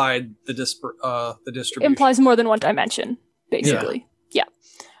alongside the distribution. Implies more than one dimension, basically. Yeah.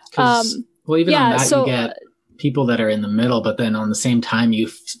 Even on that, you get people that are in the middle, but then on the same time, you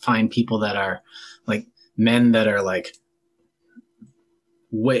find people that are like men that are like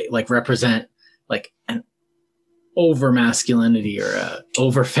represent like an over masculinity or a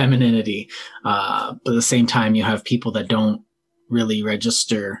over femininity, but at the same time you have people that don't really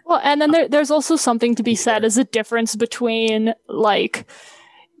register. Well, and then there's also something to be said as a difference between like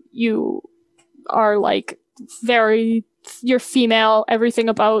you are like you're female, everything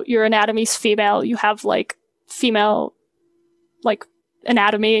about your anatomy's female, you have like female like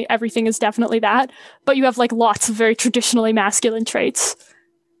anatomy, everything is definitely that, but you have like lots of very traditionally masculine traits.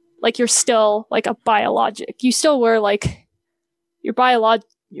 Like you're still like a biologic. You still were like you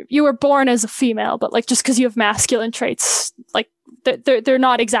were born as a female, but like just because you have masculine traits, like they're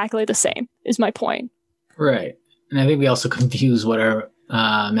not exactly the same, is my point. Right. And I think we also confuse what are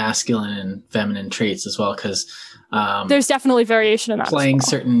masculine and feminine traits as well, because there's definitely variation in that. Playing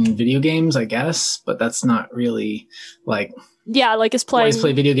certain video games, I guess, but that's not really like... Yeah, like is playing. Boys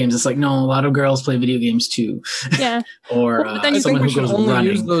play video games. It's like, no, a lot of girls play video games too. Yeah. Or but then someone who goes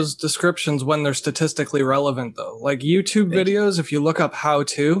running. Use those descriptions when they're statistically relevant, though. Like YouTube videos, if you look up how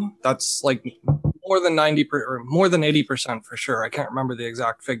to, that's like more than 90% or more than 80% for sure. I can't remember the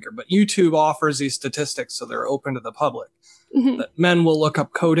exact figure, but YouTube offers these statistics, so they're open to the public. Mm-hmm. That men will look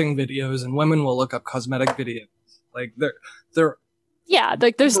up coding videos and women will look up cosmetic videos. Like they're yeah,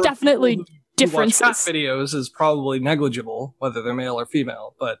 like there's definitely differences. Watch cat videos is probably negligible, whether they're male or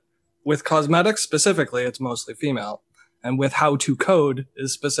female, but with cosmetics specifically, it's mostly female, and with how to code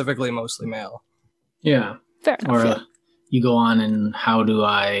is specifically mostly male. Yeah, fair enough. Or you go on and how do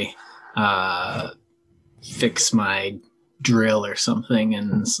I fix my drill or something,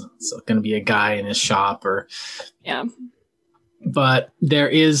 and it's going to be a guy in his shop, or yeah. But there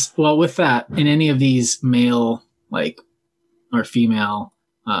is, well, with that, in any of these male or female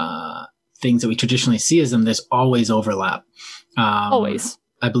things that we traditionally see as them, there's always overlap. Always.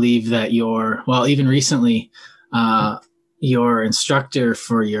 I believe that even recently, your instructor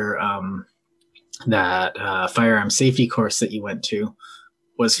for your firearm safety course that you went to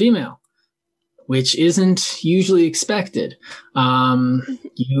was female, which isn't usually expected.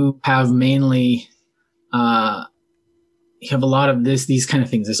 You have mainly, you have a lot of these kind of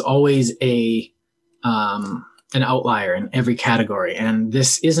things. There's always an outlier in every category, and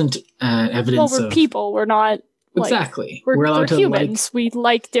this isn't evidence. Well, we're people. We're not Exactly. We're allowed to humans. We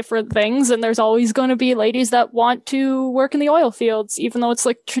like different things, and there's always going to be ladies that want to work in the oil fields, even though it's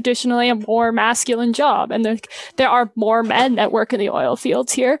like traditionally a more masculine job. And there are more men that work in the oil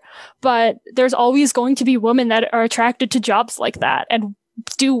fields here, but there's always going to be women that are attracted to jobs like that and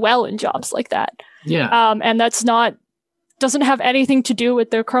do well in jobs like that. Yeah. And that's doesn't have anything to do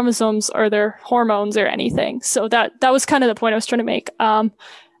with their chromosomes or their hormones or anything. So that was kind of the point I was trying to make.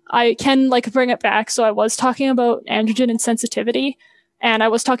 I can bring it back. So I was talking about androgen insensitivity, and I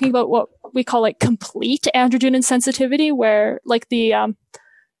was talking about what we call complete androgen insensitivity, where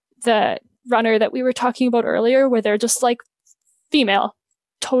the runner that we were talking about earlier, where they're just female.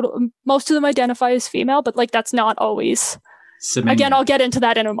 Most of them identify as female, but that's not always. Again, I'll get into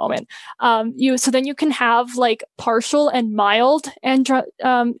that in a moment. So then you can have partial and mild androgen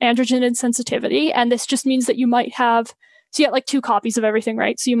insensitivity, and this just means that you might have. So you get 2 copies of everything,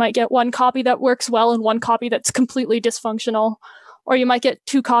 right? So you might get 1 copy that works well and 1 copy that's completely dysfunctional, or you might get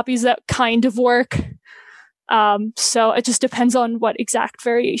 2 copies that kind of work. So it just depends on what exact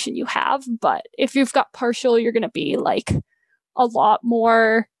variation you have. But if you've got partial, you're going to be a lot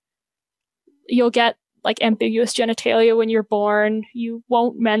more. You'll get ambiguous genitalia when you're born. You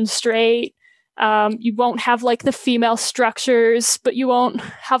won't menstruate. You won't have the female structures, but you won't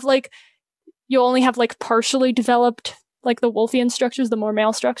have you'll only have partially developed the Wolffian structures, the more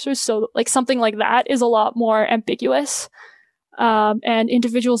male structures. So something like that is a lot more ambiguous. And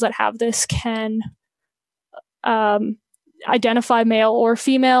individuals that have this can identify male or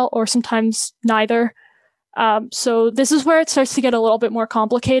female, or sometimes neither. So this is where it starts to get a little bit more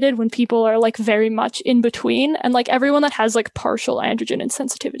complicated when people are very much in between. And everyone that has partial androgen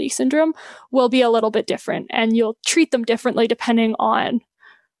insensitivity syndrome will be a little bit different, and you'll treat them differently depending on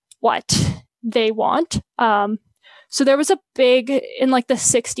what they want. So there was a big, in the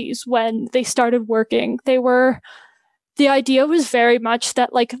 60s when they started working, the idea was very much that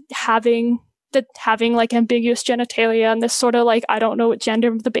having ambiguous genitalia and this sort of I don't know what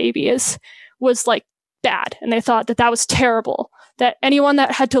gender the baby is was bad. And they thought that was terrible, that anyone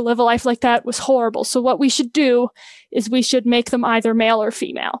that had to live a life like that was horrible. So what we should do is we should make them either male or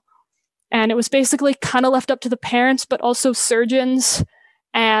female. And it was basically kind of left up to the parents, but also surgeons.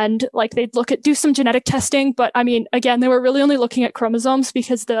 And they'd do some genetic testing, but I mean, again, they were really only looking at chromosomes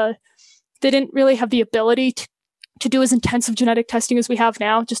because they didn't really have the ability to do as intensive genetic testing as we have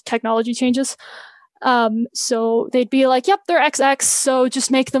now, just technology changes. So they'd be yep, they're XX, so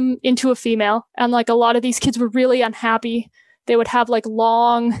just make them into a female. And a lot of these kids were really unhappy. They would have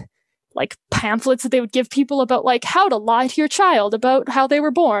long pamphlets that they would give people about how to lie to your child about how they were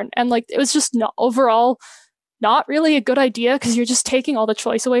born. And it was just overall not really a good idea, because you're just taking all the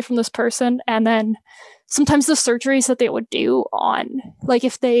choice away from this person. And then sometimes the surgeries that they would do on,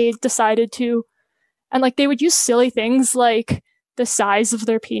 if they decided to, and they would use silly things the size of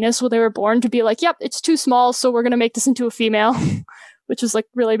their penis when they were born to be yep, it's too small, so we're going to make this into a female, which is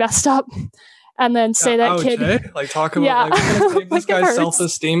really messed up. And then say that ouch, kid. Eh? Talk about we're going to save this guy's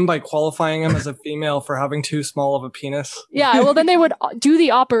self-esteem by qualifying him as a female for having too small of a penis. Yeah, well, then they would do the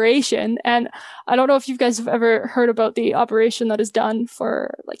operation. And I don't know if you guys have ever heard about the operation that is done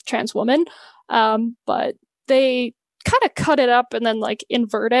for trans women. But they kind of cut it up and then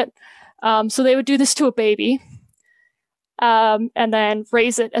invert it. So they would do this to a baby. And then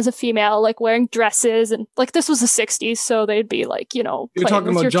raise it as a female, wearing dresses. And this was the 60s. So they'd be you're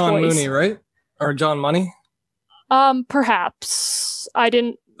talking about John toys. Mooney, right? Or John Money? Perhaps. I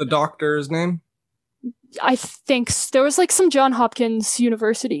didn't. The doctor's name? I think there was some John Hopkins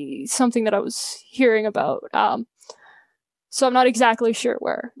University, something that I was hearing about. So I'm not exactly sure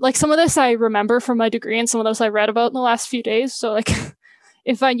where. Some of this I remember from my degree, and some of those I read about in the last few days. So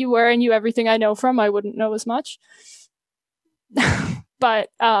if I knew where I knew everything I know from, I wouldn't know as much. But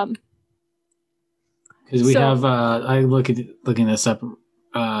because we have I looking this up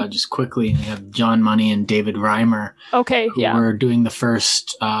just quickly, we have John Money and David Reimer. Okay, who were doing the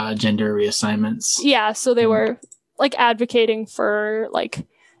first gender reassignments. Yeah, so they were advocating for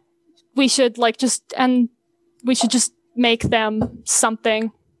we should just make them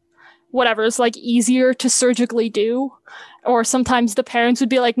something, whatever is easier to surgically do. Or sometimes the parents would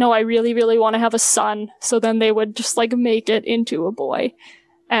be no, I really, really want to have a son. So then they would just make it into a boy.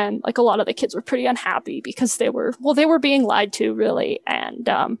 And a lot of the kids were pretty unhappy because they were being lied to, really. And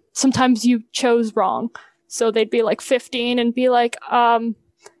sometimes you chose wrong. So they'd be 15 and be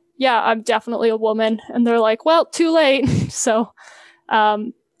yeah, I'm definitely a woman. And they're well, too late. So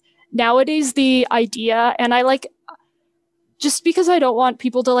nowadays the idea, and I just because I don't want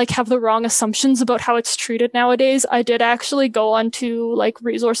people to like have the wrong assumptions about how it's treated nowadays, I did actually go onto like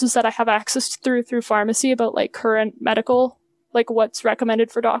resources that I have access through pharmacy about like current medical, like what's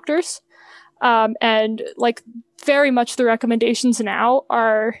recommended for doctors. And like very much the recommendations now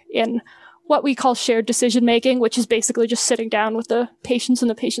are in what we call shared decision making, which is basically just sitting down with the patients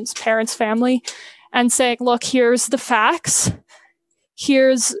and the patient's parents' family and saying, look, here's the facts.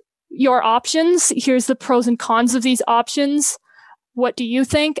 Here's your options. Here's the pros and cons of these options. What do you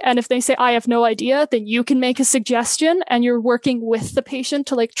think? And if they say, I have no idea, then you can make a suggestion, and you're working with the patient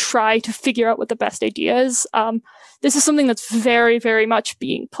to like try to figure out what the best idea is. This is something that's very, very much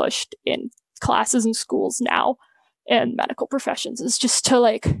being pushed in classes and schools now in medical professions, is just to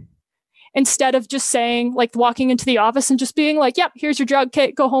like, instead of just saying, like walking into the office and just being like, yep, here's your drug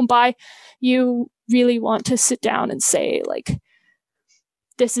kit, go home, bye. You really want to sit down and say like,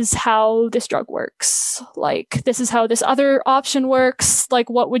 this is how this drug works. Like, this is how this other option works. Like,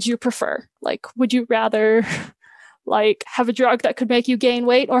 what would you prefer? Like, would you rather like have a drug that could make you gain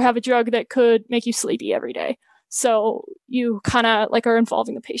weight or have a drug that could make you sleepy every day? So you kind of like are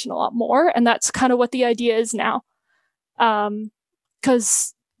involving the patient a lot more. And that's kind of what the idea is now.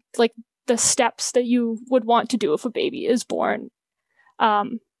 'Cause like the steps that you would want to do if a baby is born,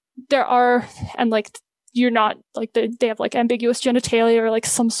 there are, and like, you're not like they have like ambiguous genitalia or like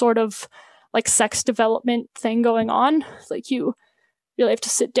some sort of like sex development thing going on. Like you really have to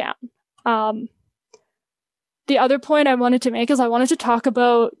sit down. The other point I wanted to make is I wanted to talk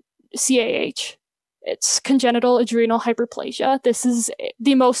about CAH. It's congenital adrenal hyperplasia. This is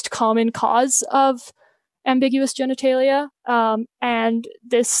the most common cause of ambiguous genitalia. And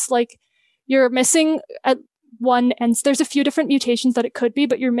this like you're missing at one, and there's a few different mutations that it could be,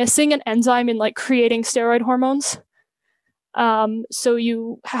 but you're missing an enzyme in like creating steroid hormones. So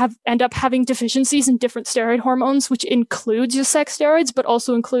you end up having deficiencies in different steroid hormones, which includes your sex steroids, but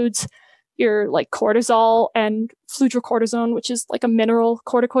also includes your like cortisol and fludrocortisone, which is like a mineral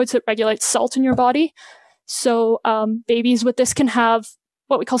corticoid that regulates salt in your body. So babies with this can have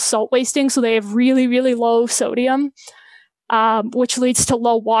what we call salt wasting. So they have really, really low sodium, which leads to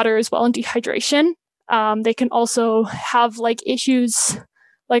low water as well and dehydration. They can also have like issues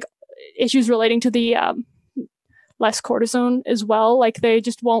relating to the less cortisone as well. Like they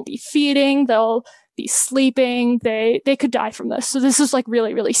just won't be feeding, they'll be sleeping, they could die from this. So this is like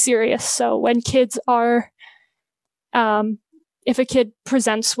really, really serious. So when kids are, if a kid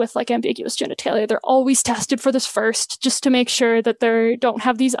presents with like ambiguous genitalia, they're always tested for this first, just to make sure that they don't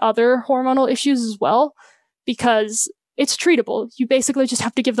have these other hormonal issues as well, because it's treatable. You basically just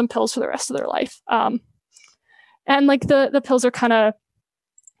have to give them pills for the rest of their life. And like the pills are kind of,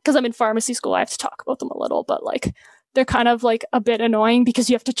 because I'm in pharmacy school, I have to talk about them a little, but like they're kind of like a bit annoying because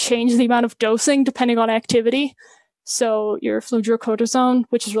you have to change the amount of dosing depending on activity. So your fludrocortisone,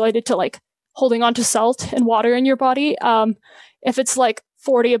 which is related to like holding on to salt and water in your body, if it's like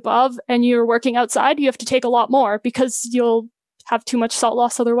 40 above and you're working outside, you have to take a lot more because you'll have too much salt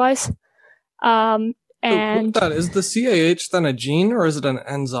loss otherwise. And is the CAH then a gene or is it an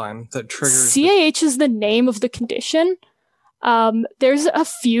enzyme that triggers? CAH is the name of the condition. There's a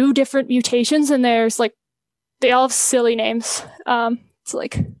few different mutations, and there's like, they all have silly names. It's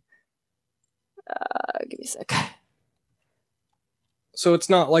like, give me a sec. So it's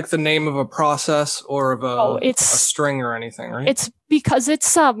not like the name of a process or of a string or anything, right? It's because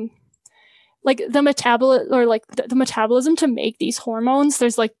it's like the metabolism to make these hormones.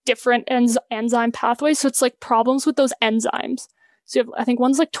 There's like different enzyme pathways, so it's like problems with those enzymes. So you have, I think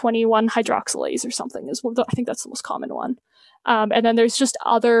one's like 21 hydroxylase or something is one. I think that's the most common one. And then there's just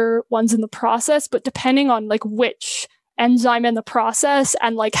other ones in the process, but depending on like which enzyme in the process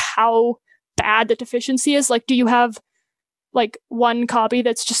and like how bad the deficiency is, like do you have like one copy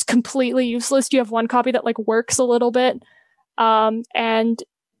that's just completely useless? Do you have one copy that like works a little bit? And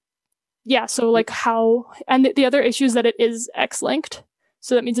yeah, so like how, and the other issue is that it is X-linked.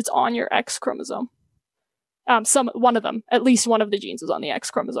 So that means it's on your X chromosome. One of them, at least one of the genes is on the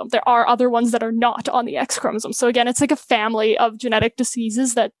X chromosome. There are other ones that are not on the X chromosome. So again, it's like a family of genetic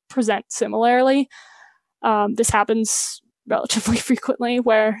diseases that present similarly. This happens relatively frequently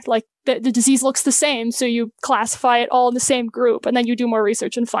where like the disease looks the same. So you classify it all in the same group and then you do more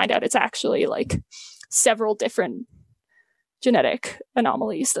research and find out it's actually like several different genetic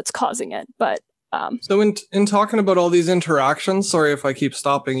anomalies that's causing it. But so in talking about all these interactions, sorry if I keep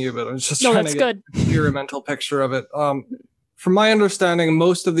stopping you, but I'm just trying to get a clear mental picture of it. From my understanding,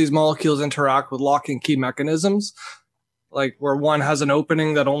 most of these molecules interact with lock and key mechanisms, like where one has an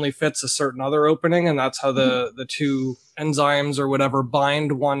opening that only fits a certain other opening, and that's how the two enzymes or whatever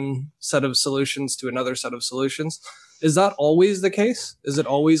bind one set of solutions to another set of solutions. Is that always the case? Is it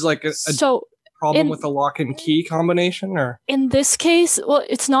always like a problem with a lock and key combination? Or in this case, well,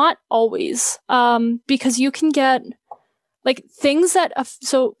 it's not always, because you can get like things that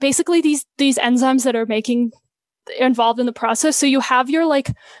so basically these enzymes that are involved in the process. So you have your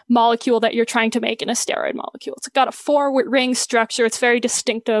like molecule that you're trying to make in a steroid molecule. It's got a 4-ring structure. It's very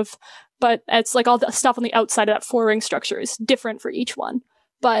distinctive, but it's like all the stuff on the outside of that 4-ring structure is different for each one.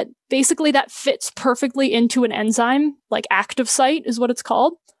 But basically that fits perfectly into an enzyme, like active site is what it's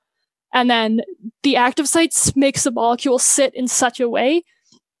called. And then the active site makes the molecule sit in such a way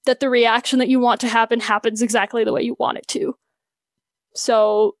that the reaction that you want to happen happens exactly the way you want it to.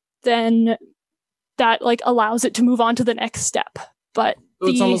 So then that like allows it to move on to the next step. But so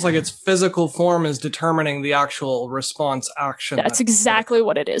it's almost like its physical form is determining the actual response action. That's exactly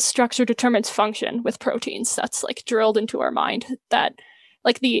what it is. Structure determines function with proteins. That's like drilled into our mind that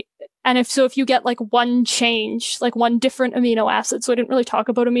like if you get like one change, like one different amino acid. So I didn't really talk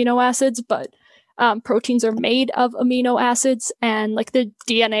about amino acids, but proteins are made of amino acids, and like the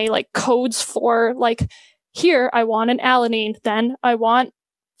DNA like codes for like, here I want an alanine, then I want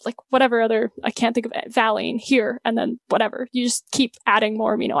like whatever other, I can't think of it, valine here, and then whatever. You just keep adding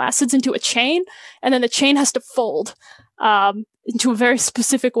more amino acids into a chain, and then the chain has to fold into a very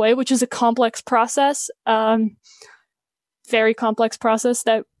specific way, which is a complex process. Very complex process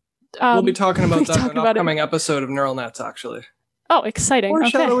that we'll be talking about that in an upcoming episode of Neural Nets, actually. Oh, exciting.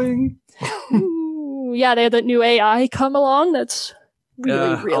 Foreshadowing. Okay. Ooh, yeah, they had that new AI come along. That's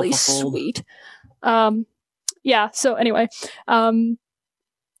really sweet. Yeah, so anyway,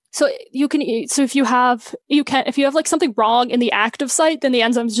 so if you have like something wrong in the active site, then the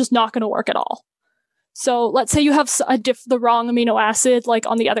enzyme is just not going to work at all. So let's say you have the wrong amino acid like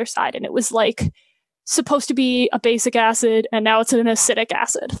on the other side, and it was like supposed to be a basic acid, and now it's an acidic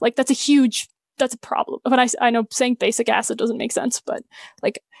acid. Like that's a problem. But I know saying basic acid doesn't make sense, but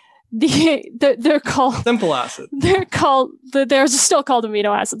like they're called simple acid. They're still called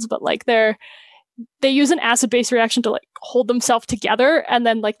amino acids, but like they use an acid-base reaction to like hold themselves together, and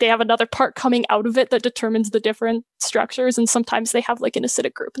then like they have another part coming out of it that determines the different structures, and sometimes they have like an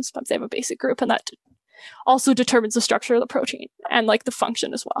acidic group and sometimes they have a basic group, and that also determines the structure of the protein and like the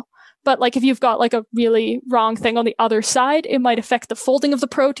function as well. But like if you've got like a really wrong thing on the other side, it might affect the folding of the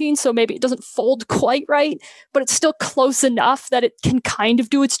protein, so maybe it doesn't fold quite right, but it's still close enough that it can kind of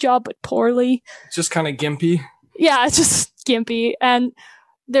do its job, but poorly. It's just kind of gimpy. Yeah, it's just gimpy. And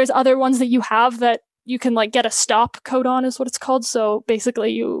there's other ones that you have that you can like get a stop codon is what it's called. So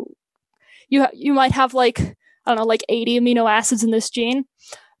basically you might have like, I don't know, like 80 amino acids in this gene,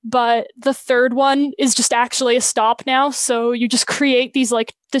 but the third one is just actually a stop now. So you just create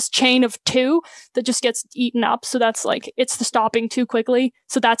this chain of 2 that just gets eaten up. So that's like, it's the stopping too quickly.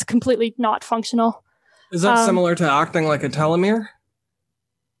 So that's completely not functional. Is that similar to acting like a telomere?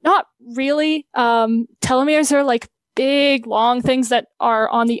 Not really. Telomeres are like big, long things that are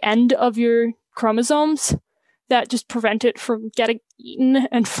on the end of your chromosomes that just prevent it from getting eaten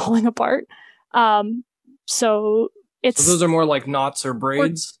and falling apart. So those are more like knots or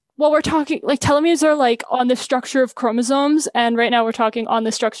braids? We're talking like telomeres are like on the structure of chromosomes, and right now we're talking on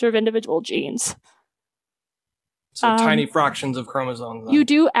the structure of individual genes. So tiny fractions of chromosomes. Then. You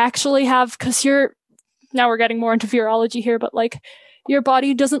do actually have, now we're getting more into virology here, but like your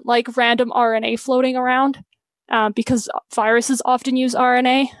body doesn't like random RNA floating around. Because viruses often use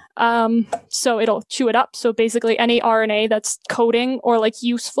RNA, so it'll chew it up. So basically any RNA that's coding or like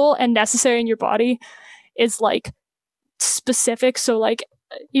useful and necessary in your body is like specific. So like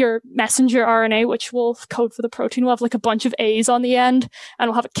your messenger RNA, which will code for the protein, will have like a bunch of A's on the end, and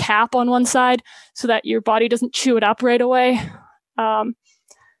will have a cap on one side so that your body doesn't chew it up right away.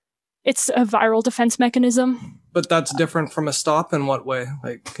 It's a viral defense mechanism. But that's different from a stop in what way?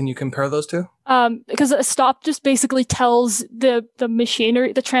 Like, can you compare those two? Because a stop just basically tells the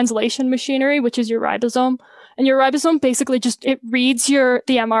machinery, the translation machinery, which is your ribosome. And your ribosome basically it reads the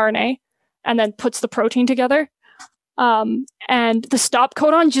mRNA and then puts the protein together. And the stop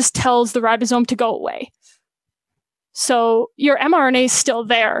codon just tells the ribosome to go away. So your mRNA is still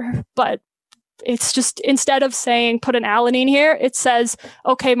there, but it's just, instead of saying put an alanine here, it says,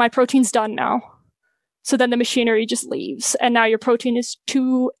 okay, my protein's done now. So then the machinery just leaves, and now your protein is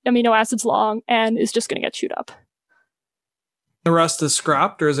 2 amino acids long and is just going to get chewed up. The rest is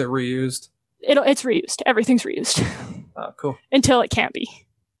scrapped, or is it reused? It's reused. Everything's reused. Oh, cool. Until it can't be.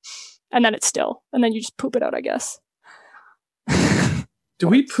 And then and then you just poop it out, I guess. Do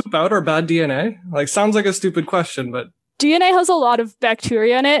we poop out our bad DNA? Like, sounds like a stupid question, but... DNA has a lot of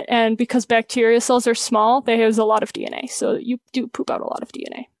bacteria in it, and because bacteria cells are small, they have a lot of DNA. So you do poop out a lot of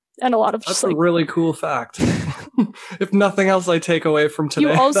DNA. and a lot of that's a really cool fact. If nothing else I take away from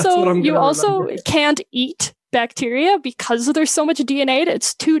today, you also can't eat bacteria because there's so much DNA.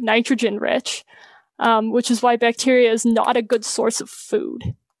 It's too nitrogen rich, which is why bacteria is not a good source of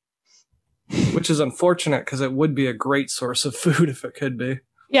food. Which is unfortunate because it would be a great source of food if it could be.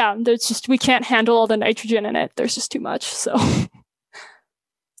 Yeah, we can't handle all the nitrogen in it. There's just too much. So,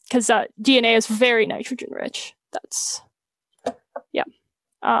 because DNA is very nitrogen rich.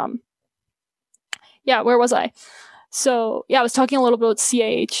 Where was I? So, I was talking a little bit about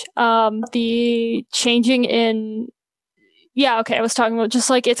CAH. The changing in... I was talking about just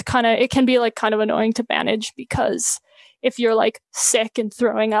like it can be like kind of annoying to manage because if you're like sick and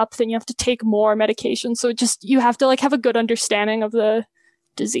throwing up, then you have to take more medication. So you have to like have a good understanding of the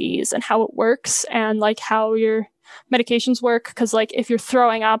disease and how it works and like how your medications work. Because like if you're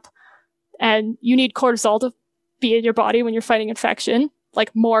throwing up and you need cortisol to be in your body when you're fighting infection, like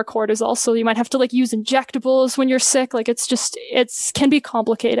more cortisol, so you might have to like use injectables when you're sick. Like it can be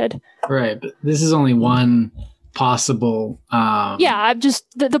complicated. Right, but this is only one possible. I'm just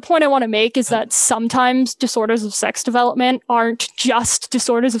the point I want to make is that sometimes disorders of sex development aren't just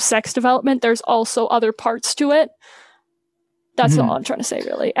disorders of sex development. There's also other parts to it. That's all I'm trying to say,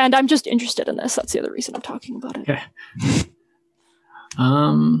 really. And I'm just interested in this. That's the other reason I'm talking about it. Okay.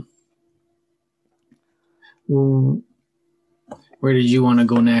 Where did you want to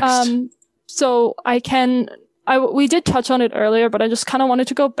go next? So we did touch on it earlier, but I just kind of wanted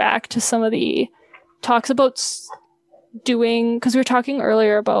to go back to some of the talks about doing, because we were talking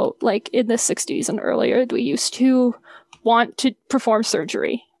earlier about like in the 60s and earlier, we used to want to perform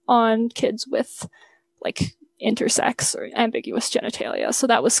surgery on kids with like intersex or ambiguous genitalia. So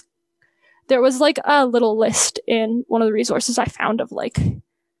there was like a little list in one of the resources I found of like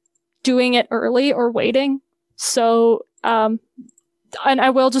doing it early or waiting. So, and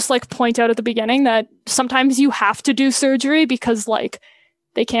I will just like point out at the beginning that sometimes you have to do surgery because like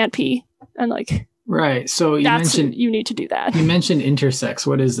they can't pee and like. Right. So you need to do that. You mentioned intersex.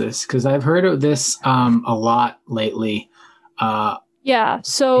 What is this? Because I've heard of this a lot lately. So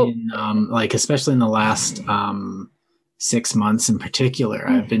like especially in the last 6 months in particular,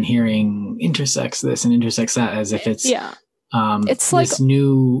 I've been hearing intersex this and intersex that as if it's it's like this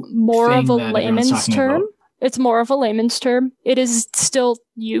new more of a layman's term. It's more of a layman's term. It is still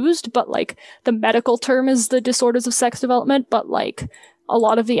used, but like the medical term is the disorders of sex development, but like a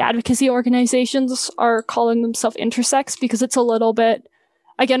lot of the advocacy organizations are calling themselves intersex because it's a little bit,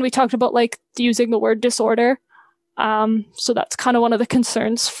 again, we talked about like using the word disorder. So that's kind of one of the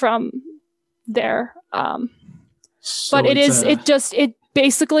concerns from there. But it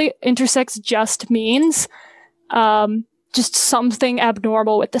basically intersex just means, just something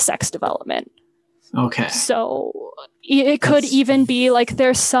abnormal with the sex development. Okay. So it could even be like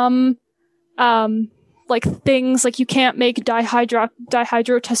there's some, like things like you can't make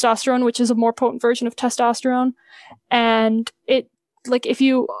dihydrotestosterone, which is a more potent version of testosterone. And it, like if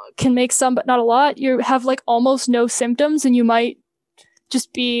you can make some, but not a lot, you have like almost no symptoms and you might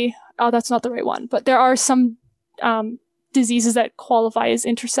just be, oh, that's not the right one. But there are some, diseases that qualify as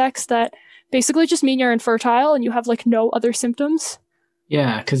intersex that basically just mean you're infertile and you have like no other symptoms.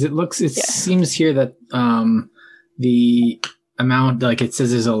 Yeah, because seems here that the amount, like it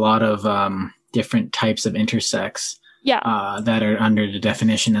says there's a lot of different types of intersex that are under the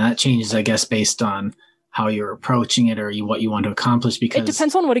definition. And that changes, I guess, based on how you're approaching it or what you want to accomplish. Because it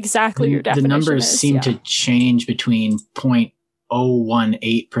depends on what exactly your definition is. The numbers seem to change between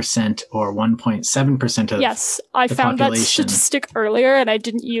 0.018% or 1.7% of Yes, I found population. That statistic earlier and I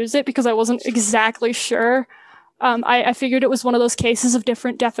didn't use it because I wasn't exactly sure. I figured it was one of those cases of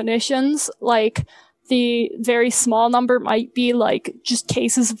different definitions. Like the very small number might be like just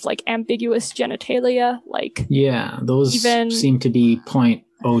cases of like ambiguous genitalia. Like those seem to be 0.02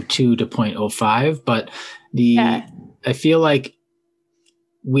 to 0.05, but I feel like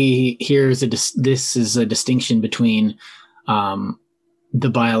this is a distinction between the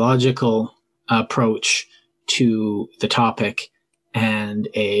biological approach to the topic and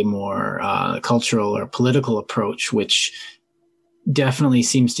a more cultural or political approach, which definitely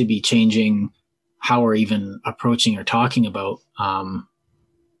seems to be changing how we're even approaching or talking about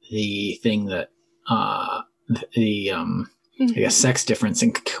the thing that I guess sex difference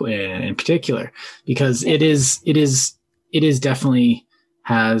in particular, because it is definitely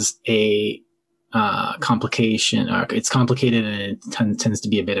has a complication. It's complicated and it tends to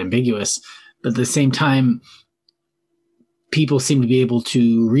be a bit ambiguous, but at the same time, people seem to be able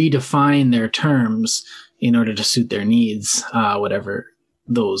to redefine their terms in order to suit their needs, whatever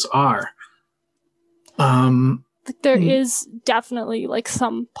those are. there is definitely like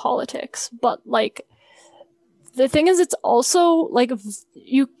some politics, but like the thing is, it's also like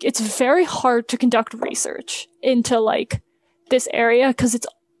it's very hard to conduct research into like this area because it's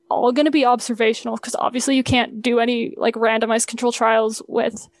all going to be observational, because obviously you can't do any like randomized control trials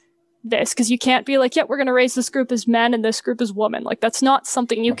with this, because you can't be like, yeah, we're going to raise this group as men and this group as women. Like that's not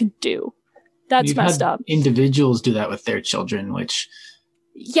something you can do. That's messed up. Individuals do that with their children, which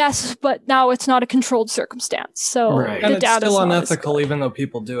yes, but now it's not a controlled circumstance, so right. And it's still unethical even though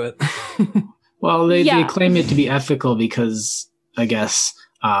people do it. Well, they claim it to be ethical because I guess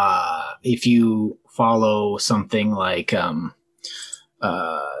if you follow something like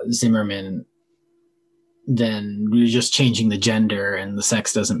Zimmerman, then you're just changing the gender and the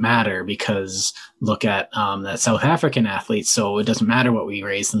sex doesn't matter, because look at that South African athlete. So it doesn't matter what we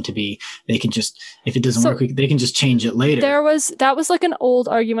raise them to be. They can just, if it doesn't work, they can just change it later. That was like an old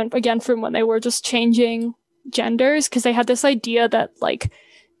argument, again, from when they were just changing genders, because they had this idea that like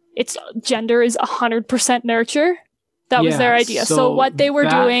gender is 100% nurture. That was their idea. So what they were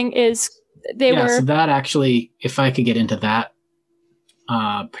doing is so that actually, if I could get into that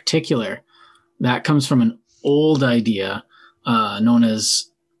particular, that comes from an old idea known as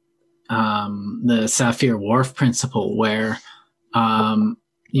the Sapir-Whorf principle, where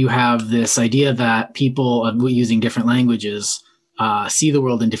you have this idea that people using different languages see the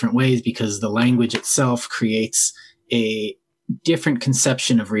world in different ways, because the language itself creates a different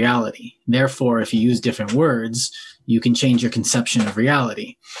conception of reality. Therefore, if you use different words, you can change your conception of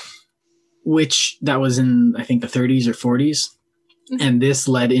reality, which that was in, I think, the 30s or 40s. And this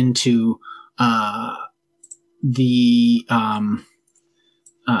led into the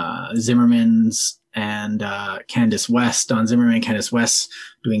Zimmerman's and Candace West, Don Zimmerman and Candace West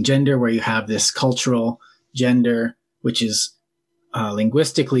doing gender, where you have this cultural gender, which is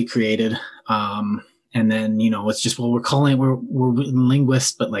linguistically created. And then, it's just, well, we're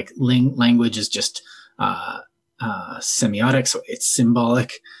linguists, but like language is just semiotic, so it's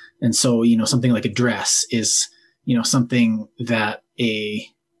symbolic. And so, something like a dress is, something that a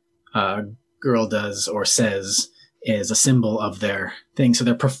girl does or says is a symbol of their thing. So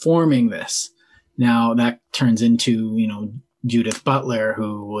they're performing this. Now that turns into, Judith Butler,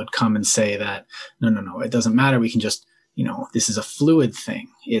 who would come and say that, no, it doesn't matter. We can just, this is a fluid thing.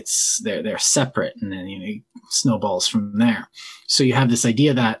 They're separate, and then, it snowballs from there. So you have this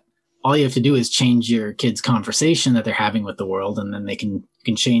idea that all you have to do is change your kids' conversation that they're having with the world, and then they can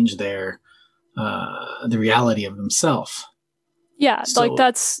change the reality of themselves. Yeah. So, like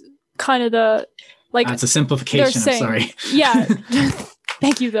that's kind of that's a simplification. I'm sorry. Yeah.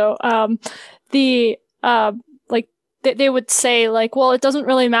 Thank you though. They would say like, well, it doesn't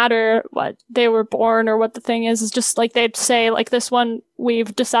really matter what they were born or what the thing is. It's just like, they'd say like, this one,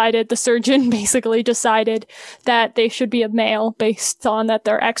 the surgeon basically decided that they should be a male based on that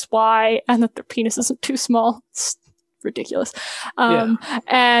they're XY and that their penis isn't too small. It's ridiculous.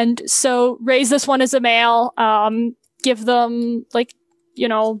 And so raise this one as a male, give them like,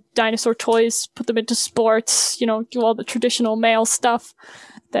 dinosaur toys, put them into sports, do all the traditional male stuff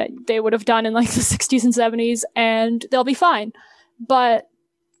that they would have done in like the 60s and 70s, and they'll be fine. But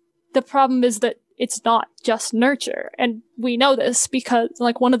the problem is that it's not just nurture. And we know this because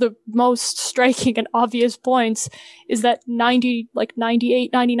like one of the most striking and obvious points is that 98,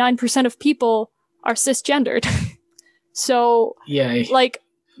 99% of people are cisgendered. So like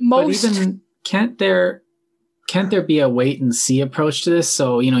most... But even, can't there be a wait and see approach to this?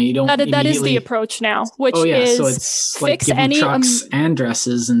 So, you don't that is the approach now, which is so it's like give them trucks and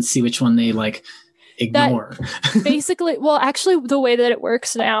dresses and see which one they like ignore. Basically, well, actually the way that it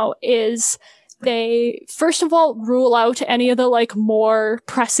works now is they first of all rule out any of the like more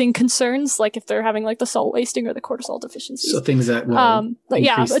pressing concerns, like if they're having like the salt wasting or the cortisol deficiency. So things that will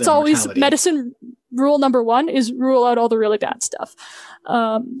it's always mortality. Medicine rule number 1 is rule out all the really bad stuff.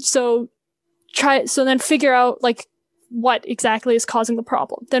 So then figure out like what exactly is causing the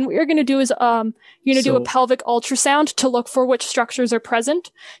problem. Then what you're going to do is you're going to do a pelvic ultrasound to look for which structures are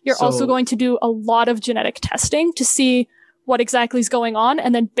present. You're also going to do a lot of genetic testing to see what exactly is going on.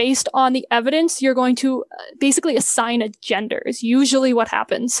 And then based on the evidence, you're going to basically assign a gender is usually what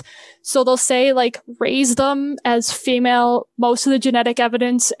happens. So they'll say like raise them as female. Most of the genetic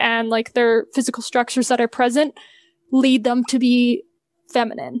evidence and like their physical structures that are present lead them to be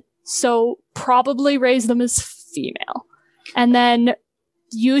feminine. So probably raise them as female. And then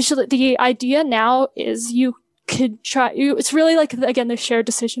usually the idea now is you could it's really like, again, the shared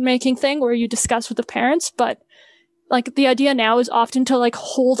decision making thing where you discuss with the parents, but like the idea now is often to like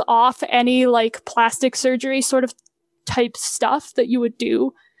hold off any like plastic surgery sort of type stuff that you would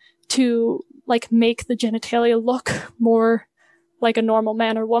do to like make the genitalia look more like a normal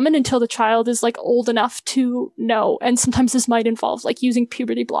man or woman until the child is like old enough to know. And sometimes this might involve like using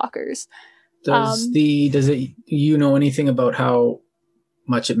puberty blockers. Does it, you know anything about how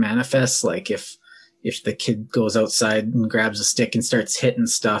much it manifests? Like if the kid goes outside and grabs a stick and starts hitting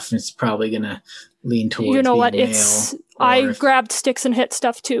stuff, it's probably going to lean towards you know being what male. I grabbed sticks and hit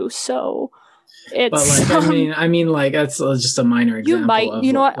stuff too, so it's but like I mean like that's just a minor example. You might,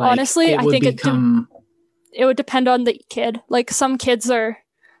 you know what, like, honestly I think it would depend on the kid. Like some kids are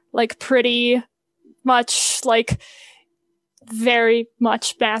like pretty much like very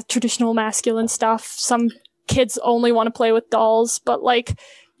much traditional masculine stuff. Some kids only want to play with dolls, but like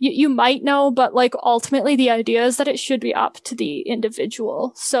you might know, but like ultimately the idea is that it should be up to the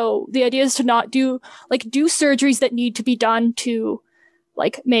individual. So the idea is to not do surgeries that need to be done to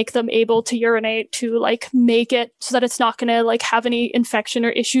like make them able to urinate, to like make it so that it's not going to like have any infection or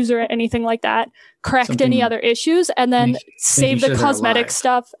issues or anything like that, correct any other issues, and then save the cosmetic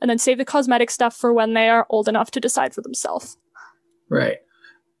stuff, and then save the cosmetic stuff for when they are old enough to decide for themselves. Right.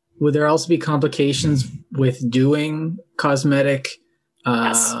 Would there also be complications with doing cosmetic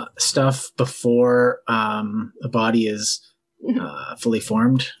stuff before the body is fully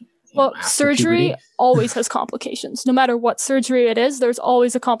formed? Well, surgery always has complications. No matter what surgery it is, there's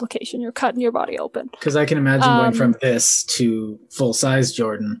always a complication. You're cutting your body open. Because I can imagine going from this to full-size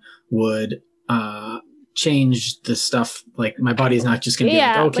Jordan would change the stuff. Like, my body's not just going to be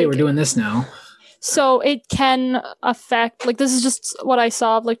like, okay, we're doing this now. So it can affect, like, this is just what I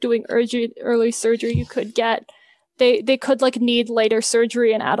saw of, like, doing early surgery you could get. They could, like, need later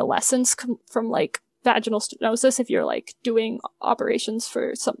surgery in adolescence from, like, vaginal stenosis if you're like doing operations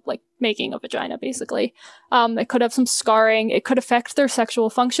for some like making a vagina basically. It could have some scarring. It could affect their sexual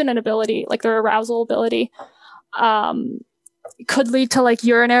function and ability, like their arousal ability. It could lead to like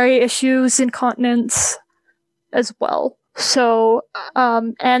urinary issues, incontinence as well. So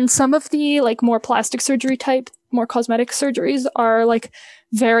and some of the like more plastic surgery type, more cosmetic surgeries are like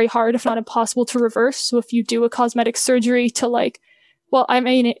very hard if not impossible to reverse. So if you do a cosmetic surgery to like, well, I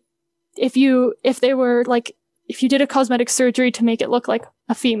mean, if you did a cosmetic surgery to make it look like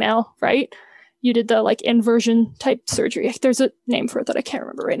a female, right? You did the like inversion type surgery. There's a name for it that I can't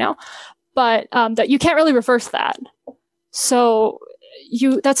remember right now, but that you can't really reverse that. So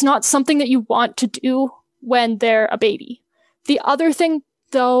that's not something that you want to do when they're a baby. The other thing,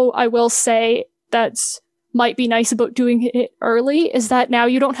 though, I will say that's might be nice about doing it early is that now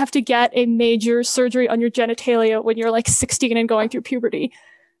you don't have to get a major surgery on your genitalia when you're like 16 and going through puberty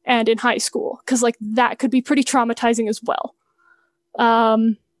and in high school, because like that could be pretty traumatizing as well.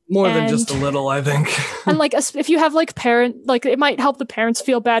 More than just a little, I think. And like if you have like it might help the parents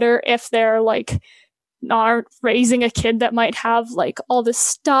feel better if they're like not raising a kid that might have like all this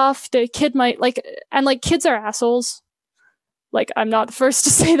stuff. The kid might kids are assholes. Like, I'm not the first to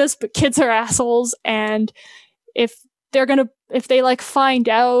say this, but kids are assholes, and if they like find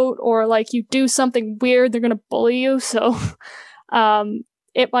out or like you do something weird, they're gonna bully you. So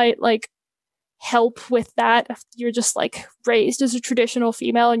it might like help with that if you're just like raised as a traditional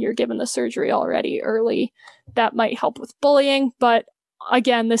female and you're given the surgery already early. That might help with bullying. But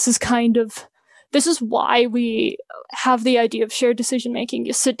again, this is why we have the idea of shared decision making.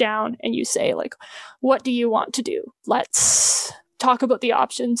 You sit down and you say like, what do you want to do? Let's talk about the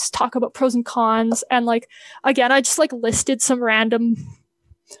options, talk about pros and cons. And like, again, I just like listed some random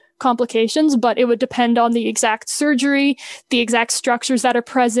complications, but it would depend on the exact surgery, the exact structures that are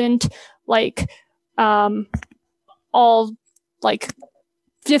present, like all like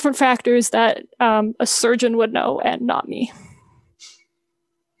different factors that a surgeon would know and not me.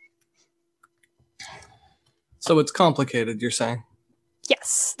 So it's complicated, you're saying?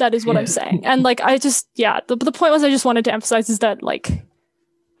 Yes, that is what I'm saying. And like the point was I just wanted to emphasize is that like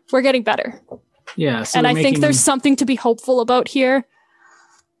we're getting better. Yeah. So and I think there's something to be hopeful about here.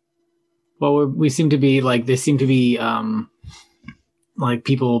 Well, we seem to be like, they seem to be like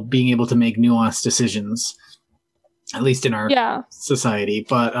people being able to make nuanced decisions, at least in our society.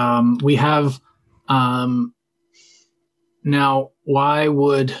 But we have now, why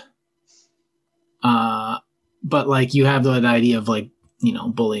would, but like you have that idea of like, you know,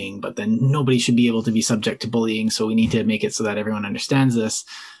 bullying, but then nobody should be able to be subject to bullying. So we need to make it so that everyone understands this.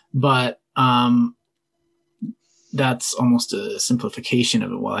 But that's almost a simplification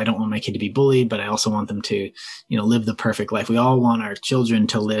of it. Well, I don't want my kid to be bullied, but I also want them to, you know, live the perfect life. We all want our children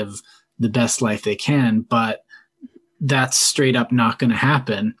to live the best life they can, but that's straight up not going to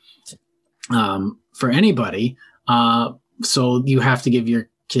happen for anybody. So you have to give your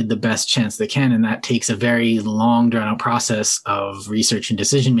kid the best chance they can, and that takes a very long, drawn-out process of research and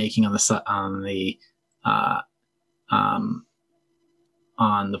decision-making on the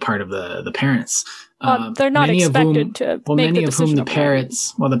part of the parents. They're not expected to make the decision. The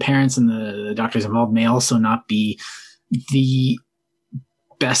parents and the doctors involved may also not be the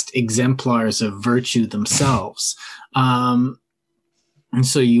best exemplars of virtue themselves. And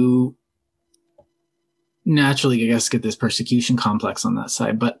so you naturally, I guess, get this persecution complex on that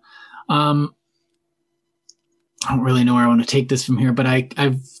side. But I don't really know where I want to take this from here, but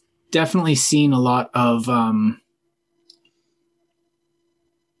I've definitely seen a lot of,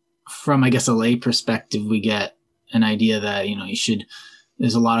 from, I guess, a lay perspective, we get an idea that,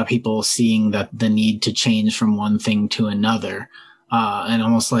 there's a lot of people seeing that the need to change from one thing to another. And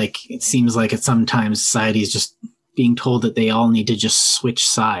almost like it seems like sometimes society is just being told that they all need to just switch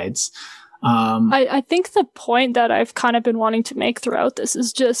sides. I think the point that I've kind of been wanting to make throughout this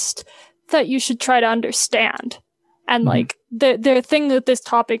is just that you should try to understand. And like the thing with this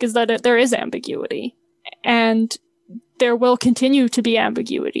topic is that there is ambiguity, and there will continue to be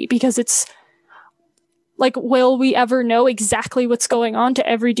ambiguity, because it's like, will we ever know exactly what's going on to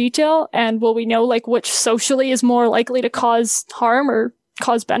every detail? And will we know like which socially is more likely to cause harm or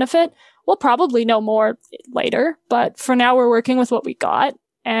cause benefit? We'll probably know more later, but for now we're working with what we got,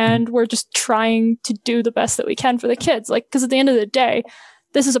 and we're just trying to do the best that we can for the kids. Like, because at the end of the day,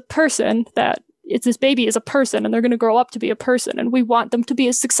 this is a person this baby is a person, and they're going to grow up to be a person, and we want them to be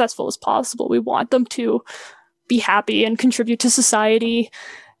as successful as possible. We want them to be happy and contribute to society,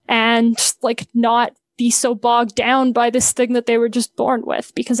 and like not be so bogged down by this thing that they were just born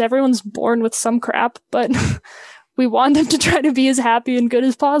with, because everyone's born with some crap, but we want them to try to be as happy and good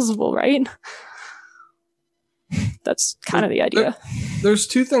as possible, right? That's kind of the idea. There's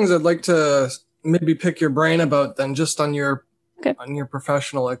two things I'd like to maybe pick your brain about then, just on your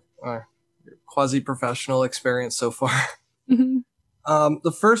professional, quasi-professional experience so far. Mm-hmm.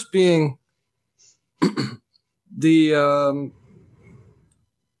 The first being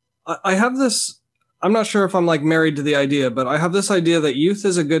I have this, I'm not sure if I'm like married to the idea, but I have this idea that youth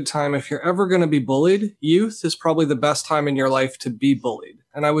is a good time. If you're ever going to be bullied, youth is probably the best time in your life to be bullied.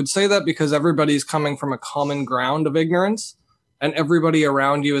 And I would say that because everybody's coming from a common ground of ignorance, and everybody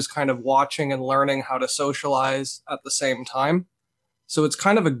around you is kind of watching and learning how to socialize at the same time. So it's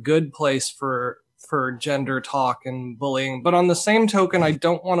kind of a good place for gender talk and bullying. But on the same token, I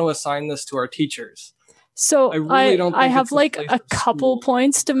don't want to assign this to our teachers. So I have like a couple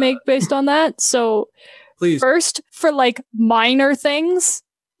points to make based on that. So please. First, for like minor things,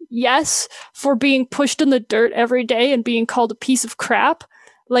 yes, for being pushed in the dirt every day and being called a piece of crap,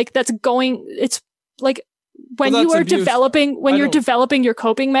 like it's like when you are developing your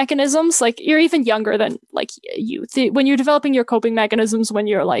coping mechanisms, like you're even younger than like youth. When you're developing your coping mechanisms when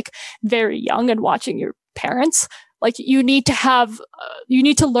you're like very young and watching your parents, like you need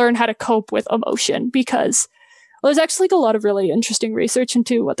to learn how to cope with emotion, because there's actually a lot of really interesting research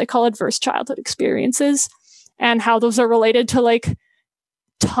into what they call adverse childhood experiences and how those are related to like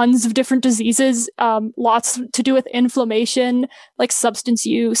tons of different diseases, lots to do with inflammation, like substance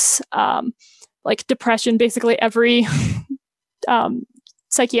use, like depression, basically every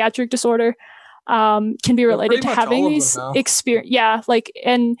psychiatric disorder can be related to having these experience. Yeah, like,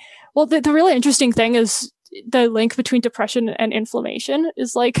 and well, the really interesting thing is the link between depression and inflammation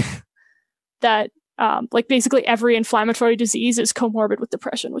is like that. Like basically every inflammatory disease is comorbid with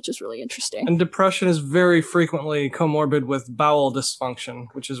depression, which is really interesting. And depression is very frequently comorbid with bowel dysfunction,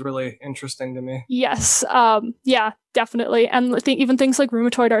 which is really interesting to me. Yes. Yeah, definitely. And even things like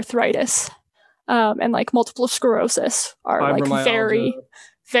rheumatoid arthritis, and like multiple sclerosis are like very,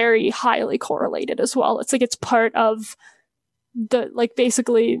 very highly correlated as well. It's like, it's part of like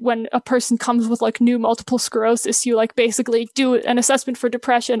basically when a person comes with like new multiple sclerosis, you like basically do an assessment for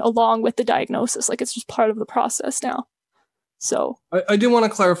depression along with the diagnosis. Like it's just part of the process now. So I do want to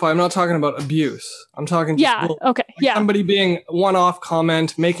clarify, I'm not talking about abuse. I'm talking just somebody being one-off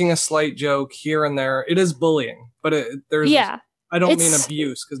comment, making a slight joke here and there. It is bullying, but I don't mean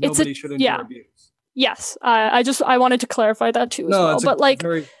abuse, because nobody should endure abuse. Yes, I wanted to clarify that too as well. But like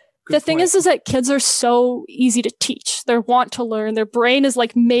the thing is that kids are so easy to teach. They want to learn. Their brain is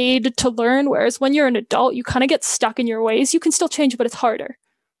like made to learn. Whereas when you're an adult, you kind of get stuck in your ways. You can still change, but it's harder.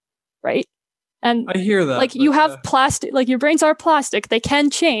 Right? And I hear that. Like you have plastic, like your brains are plastic. They can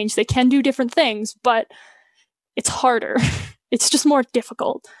change. They can do different things, but it's harder. It's just more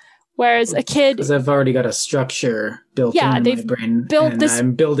difficult. Whereas a kid, because I've already got a structure built into my brain, and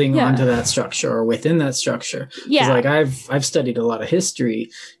I'm building onto that structure or within that structure. Yeah, like I've studied a lot of history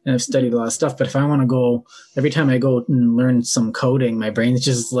and I've studied a lot of stuff, but if I want to go, every time I go and learn some coding, my brain's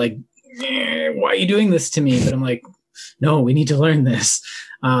just like, why are you doing this to me? But I'm like, no, we need to learn this.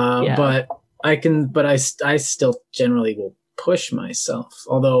 But I still generally will push myself,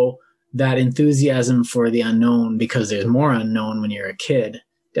 although that enthusiasm for the unknown, because there's more unknown when you're a kid,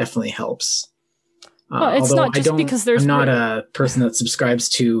 definitely helps. Well, it's not just because I'm not a person that subscribes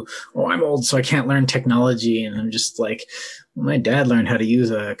to, I'm old, so I can't learn technology. And I'm just like, well, my dad learned how to use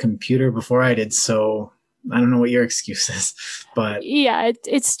a computer before I did, so I don't know what your excuse is. But yeah,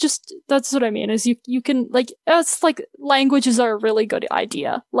 it's just, that's what I mean, is you can, like, it's like languages are a really good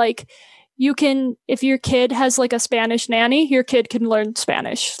idea. Like, you can, if your kid has like a Spanish nanny, your kid can learn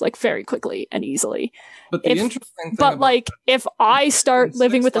Spanish like very quickly and easily. But the interesting thing if I start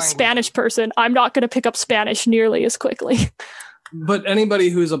living with a Spanish person, I'm not going to pick up Spanish nearly as quickly. But anybody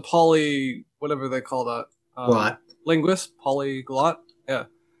who's a whatever they call that, linguist, polyglot,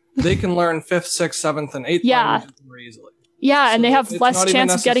 they can learn 5th, 6th, 7th, and 8th languages more easily. Yeah, so and they have less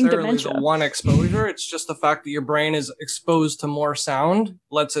chance of getting dementia. The one exposure, it's just the fact that your brain is exposed to more sound,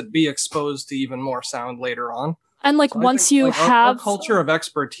 lets it be exposed to even more sound later on. And like, so once you have... Our culture of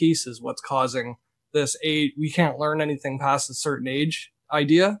expertise is what's causing this age, we can't learn anything past a certain age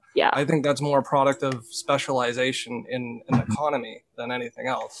idea. Yeah. I think that's more a product of specialization in an economy than anything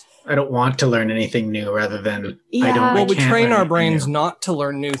else. I don't want to learn anything new rather than we train our brains not to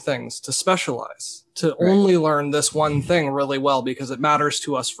learn new things, to specialize, to only learn this one thing really well because it matters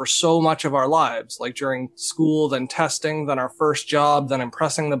to us for so much of our lives, like during school, then testing, then our first job, then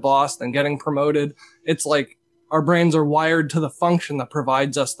impressing the boss, then getting promoted. It's like our brains are wired to the function that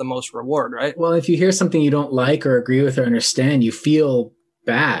provides us the most reward, right? Well, if you hear something you don't like or agree with or understand, you feel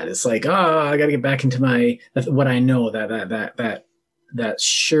bad. It's like, I got to get back into what I know, that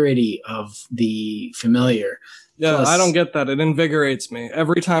surety of the familiar. Yeah, plus, I don't get that. It invigorates me.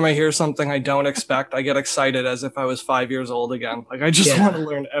 Every time I hear something I don't expect, I get excited as if I was 5 years old again. Like, I just want to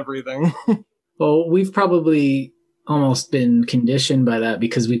learn everything. Well, we've probably almost been conditioned by that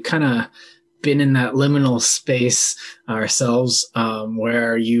because we've kind of been in that liminal space ourselves,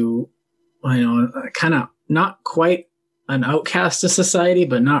 where kind of not quite an outcast of society,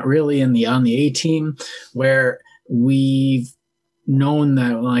 but not really on the A team, where we've known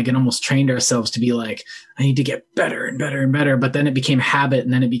that, like, and almost trained ourselves to be like, I need to get better and better and better. But then it became habit,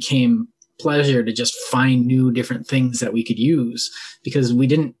 and then it became pleasure to just find new different things that we could use, because we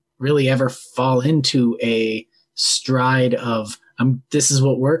didn't really ever fall into a stride of, this is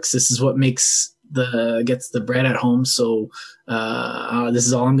what works. This is what gets the bread at home. So this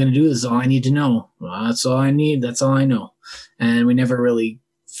is all I'm going to do. This is all I need to know. Well, that's all I need. That's all I know. And we never really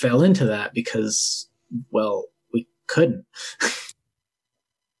fell into that because, well, we couldn't.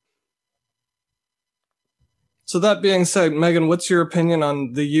 So that being said, Megan, what's your opinion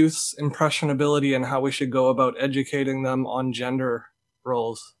on the youth's impressionability and how we should go about educating them on gender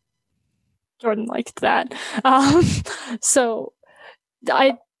roles? Jordan liked that. So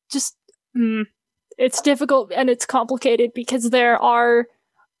I just, it's difficult and it's complicated because there are,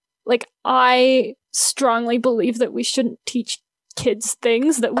 like, I strongly believe that we shouldn't teach kids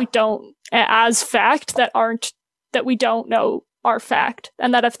things that we don't, as fact, that we don't know are fact.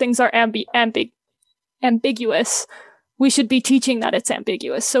 And that if things are ambiguous, we should be teaching that it's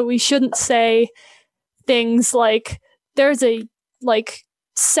ambiguous. So we shouldn't say things like, there's a, like,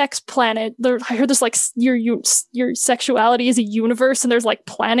 sex planet. I heard this, like, your sexuality is a universe and there's, like,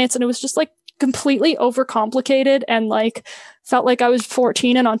 planets, and it was just, like, completely overcomplicated and, like, felt like I was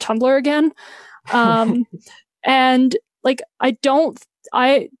 14 and on Tumblr again. And, like, I don't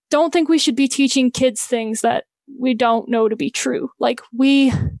think we should be teaching kids things that we don't know to be true. Like,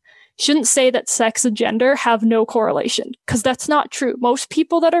 we shouldn't say that sex and gender have no correlation, because that's not true. Most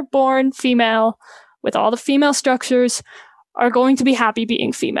people that are born female with all the female structures are going to be happy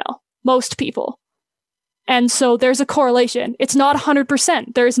being female. Most people. And so there's a correlation. It's not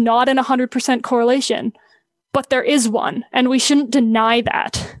 100%. There is not an 100% correlation, but there is one, and we shouldn't deny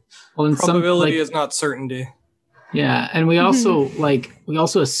that. Well, probability is not certainty. Yeah, and we also we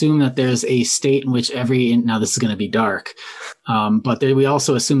also assume that there's a state in which now this is going to be dark, but we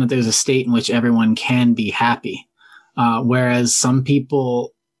also assume that there's a state in which everyone can be happy, whereas some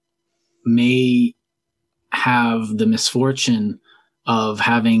people may have the misfortune of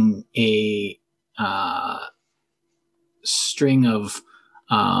having a string of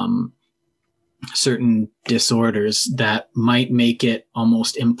certain disorders that might make it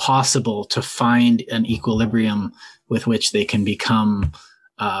almost impossible to find an equilibrium with which they can become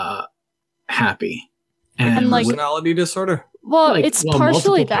happy. And like personality disorder. Well, it's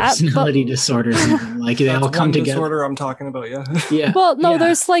partially that personality disorders. Like they all come together. Disorder I'm talking about, yeah. Yeah. Well, no,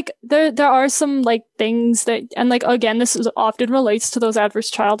 there's like there are some like things that, and like again, this is often relates to those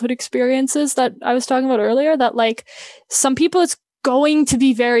adverse childhood experiences that I was talking about earlier. That like some people, it's going to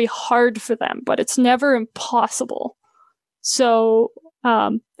be very hard for them, but it's never impossible. So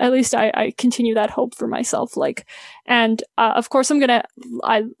at least I continue that hope for myself. Like, and of course I'm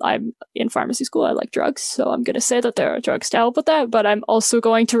in pharmacy school. I like drugs. So I'm going to say that there are drugs to help with that, but I'm also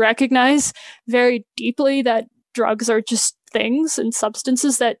going to recognize very deeply that drugs are just things and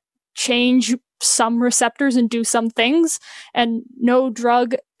substances that change some receptors and do some things. And no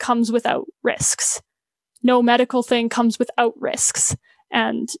drug comes without risks. No medical thing comes without risks.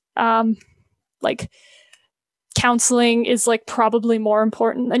 And, like, counseling is like probably more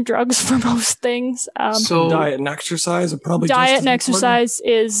important than drugs for most things. So diet and exercise are probably diet and exercise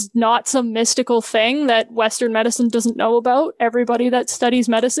is not some mystical thing that Western medicine doesn't know about. Everybody that studies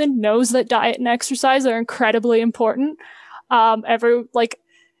medicine knows that diet and exercise are incredibly important.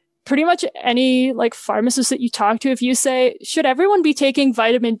 Pretty much any like pharmacist that you talk to, if you say, should everyone be taking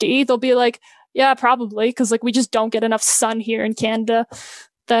vitamin D? They'll be like, yeah, probably. Because like we just don't get enough sun here in Canada.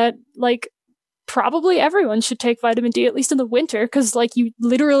 That like probably everyone should take vitamin D, at least in the winter, because like you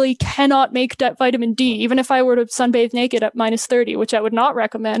literally cannot make vitamin D. Even if I were to sunbathe naked at -30, which I would not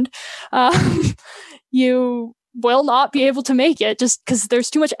recommend, you will not be able to make it just because there's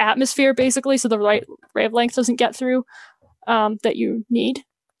too much atmosphere, basically, so the right wavelength doesn't get through that you need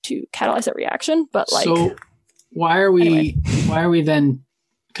to catalyze that reaction. But like, so why are we then?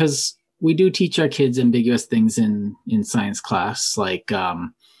 Because we do teach our kids ambiguous things in science class, like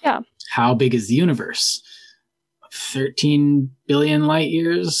how big is the universe? 13 billion light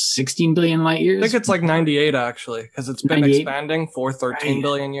years, 16 billion light years. I think it's like 98 actually, because it's been expanding for 13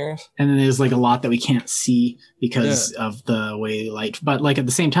 billion years. And then there's like a lot that we can't see because of the way light. But like at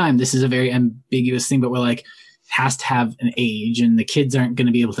the same time, this is a very ambiguous thing. But we're like, has to have an age, and the kids aren't going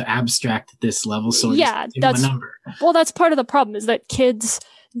to be able to abstract at this level. So that's a number. Well, that's part of the problem, is that kids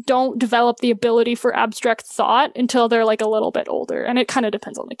don't develop the ability for abstract thought until they're like a little bit older. And it kind of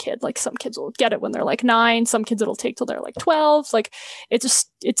depends on the kid. Like some kids will get it when they're like 9, some kids it'll take till they're like 12. Like it's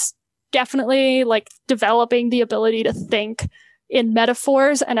definitely like developing the ability to think in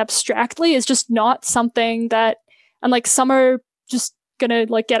metaphors and abstractly is just not something that, and like some are just gonna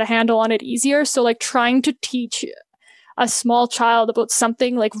like get a handle on it easier. So like trying to teach a small child about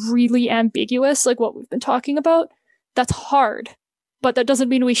something like really ambiguous, like what we've been talking about, that's hard. But that doesn't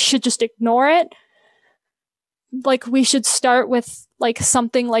mean we should just ignore it. Like we should start with like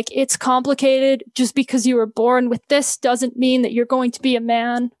something like, it's complicated. Just because you were born with this doesn't mean that you're going to be a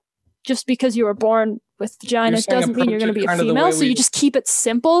man. Just because you were born with vagina doesn't mean you're going to be a female. So you just keep it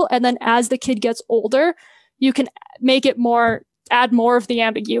simple. And then as the kid gets older, you can make it add more of the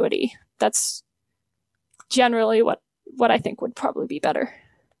ambiguity. That's generally what I think would probably be better.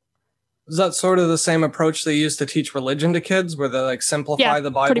 Is that sort of the same approach they use to teach religion to kids, where they like simplify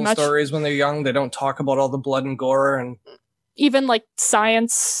the Bible stories when they're young? They don't talk about all the blood and gore, and even like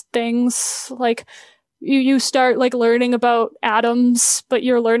science things. Like you start like learning about atoms, but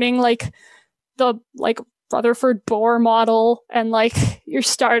you're learning like the like Rutherford Bohr model, and like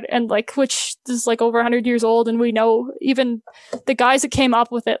which is like over 100 years old, and we know even the guys that came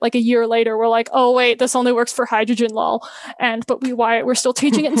up with it like a year later were like, oh wait, this only works for hydrogen, lol. But we're still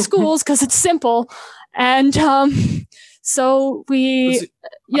teaching it in schools because it's simple. And so it's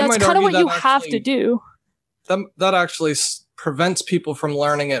kind of what you have to do. That actually prevents people from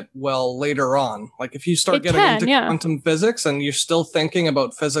learning it well later on. Like if you start getting into quantum physics and you're still thinking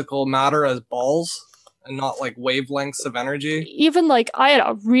about physical matter as balls and not like wavelengths of energy. Even like I had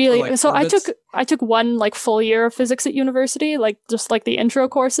a really I took one like full year of physics at university, like just like the intro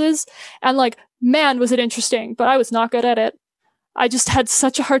courses, and like man was it interesting, but I was not good at it. I just had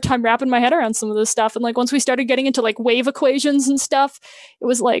such a hard time wrapping my head around some of this stuff. And like once we started getting into like wave equations and stuff, it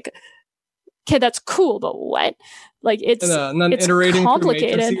was like, okay, that's cool, but what? Like it's iterating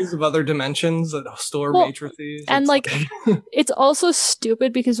complicated. Through matrices of other dimensions that store matrices. And like it's also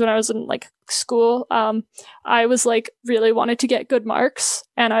stupid because when I was in like school, I was like really wanted to get good marks,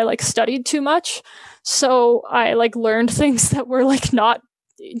 and I like studied too much. So I like learned things that were like not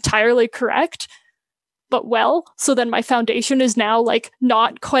entirely correct, but so then my foundation is now like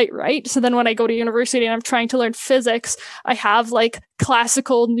not quite right. So then when I go to university and I'm trying to learn physics, I have like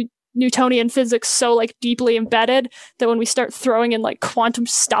classical Newtonian physics so like deeply embedded that when we start throwing in like quantum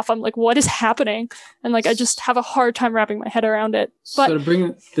stuff, I'm like, what is happening? And like I just have a hard time wrapping my head around it. But so to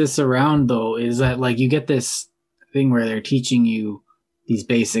bring this around though, is that like you get this thing where they're teaching you these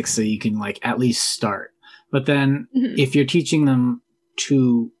basics so you can like at least start. But then if you're teaching them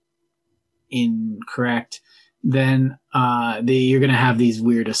to incorrect, then you're going to have these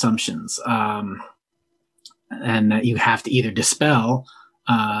weird assumptions, and that you have to either dispel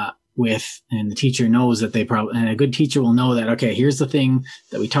with, and the teacher knows that and a good teacher will know that, okay, here's the thing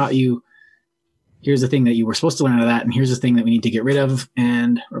that we taught you, here's the thing that you were supposed to learn out of that, and here's the thing that we need to get rid of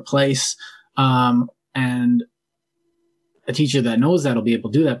and replace. And a teacher that knows that will be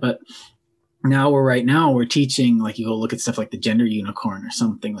able to do that. But we're teaching, like, you go look at stuff like the gender unicorn or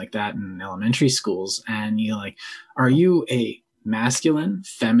something like that in elementary schools, and you're like, are you a masculine,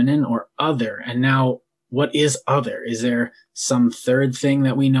 feminine, or other? And now, what is other? Is there some third thing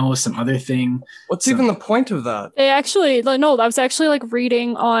that we know, some other thing? What's even the point of that? I was actually like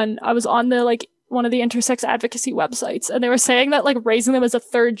reading I was on the like one of the intersex advocacy websites, and they were saying that like raising them as a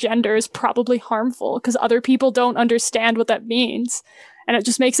third gender is probably harmful because other people don't understand what that means. And it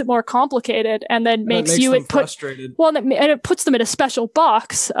just makes it more complicated, and then makes you frustrated. Well, and it puts them in a special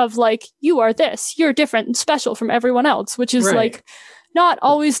box of like, you are this, you're different and special from everyone else, which is like not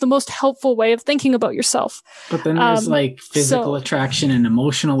always the most helpful way of thinking about yourself. But then there's like physical attraction and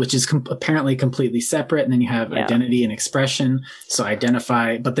emotional, which is apparently completely separate. And then you have identity and expression. So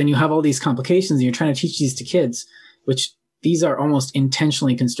identify, but then you have all these complications, and you're trying to teach these to kids, which these are almost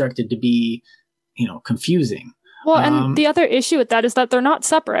intentionally constructed to be, confusing. Well, and the other issue with that is that they're not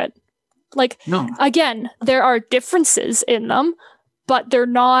separate. Like, no. Again, there are differences in them, but they're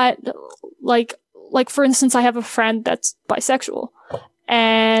not like, for instance, I have a friend that's bisexual,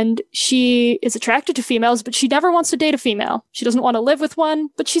 and she is attracted to females, but she never wants to date a female. She doesn't want to live with one,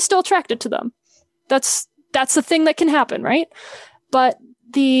 but she's still attracted to them. That's the thing that can happen, right? But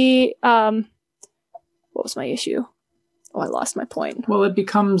what was my issue? Oh, I lost my point. Well, it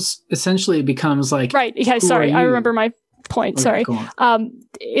becomes like... Right. Yeah, sorry. I remember my point. Okay, sorry.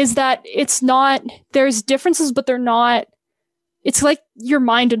 Is that it's not... There's differences, but they're not... It's like your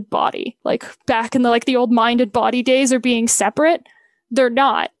mind and body. Like back in the old mind and body days are being separate. They're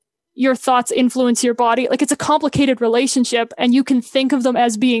not. Your thoughts influence your body. Like, it's a complicated relationship, and you can think of them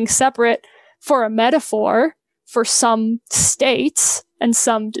as being separate for a metaphor for some states and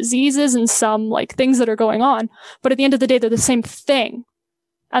some diseases and some like things that are going on. But at the end of the day, they're the same thing.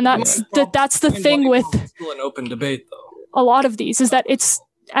 And that's the thing with still an open debate, though. A lot of these is that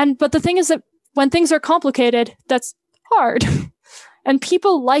but the thing is that when things are complicated, that's hard. And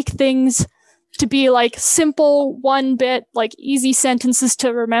people like things to be like simple, one bit, like easy sentences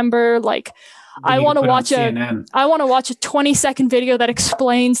to remember. Like, I want to watch a 20-second video that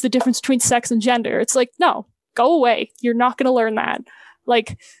explains the difference between sex and gender. It's like, no, go away. You're not going to learn that.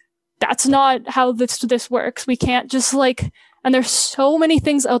 Like, that's not how this works. We can't just like, and there's so many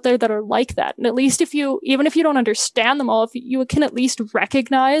things out there that are like that. And at least even if you don't understand them all, if you can at least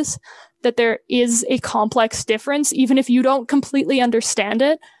recognize that there is a complex difference, even if you don't completely understand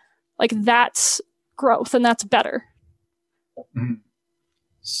it, like, that's growth, and that's better. Mm-hmm.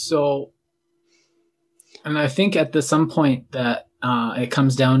 So, and I think at some point that it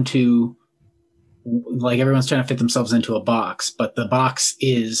comes down to, like, everyone's trying to fit themselves into a box, but the box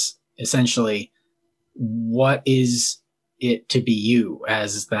is essentially, what is it to be you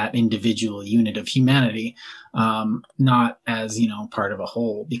as that individual unit of humanity, not as, part of a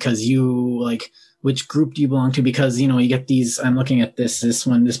whole, because which group do you belong to? Because, you get these, I'm looking at this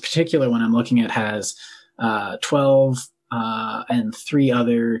particular one I'm looking at has 12 and 3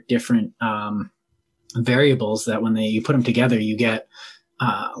 other different variables that when you put them together, you get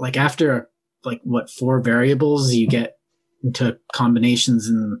after 4 variables, you get into combinations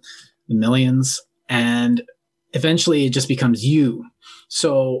in the millions, and eventually it just becomes you.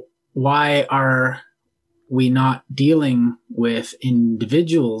 So why are we not dealing with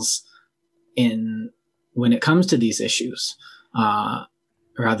individuals when it comes to these issues,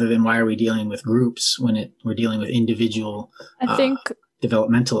 rather than why are we dealing with groups when we're dealing with individual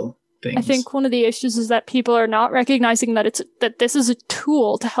developmental things? I think one of the issues is that people are not recognizing that this is a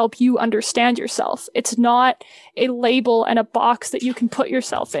tool to help you understand yourself. It's not a label and a box that you can put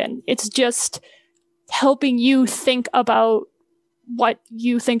yourself in. It's just helping you think about what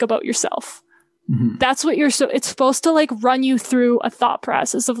you think about yourself. Mm-hmm. That's what it's supposed to run you through a thought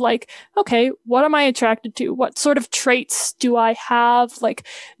process of okay, what am I attracted to? What sort of traits do I have?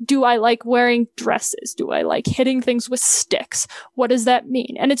 Do I like wearing dresses? Do I like hitting things with sticks? What does that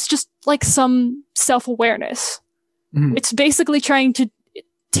mean? And it's just some self-awareness. Mm-hmm. It's basically trying to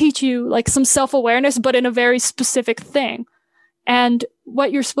teach you some self-awareness, but in a very specific thing. And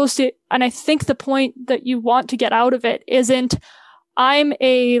what you're supposed to, and I think the point that you want to get out of it isn't, I'm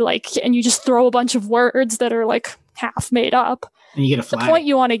and you just throw a bunch of words that are half made up. And you get a flag. The point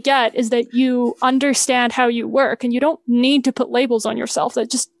you want to get is that you understand how you work, and you don't need to put labels on yourself. That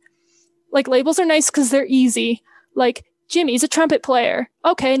just, like, labels are nice because they're easy. Like, Jimmy's a trumpet player.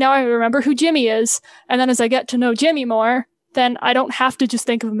 Okay, now I remember who Jimmy is. And then as I get to know Jimmy more, then I don't have to just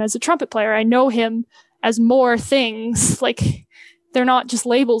think of him as a trumpet player. I know him as more things. Like, they're not just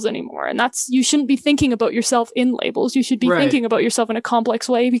labels anymore. And you shouldn't be thinking about yourself in labels. You should be thinking about yourself in a complex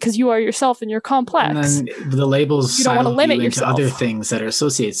way because you are yourself and you're complex. And then the labels you don't want to limit you into other things that are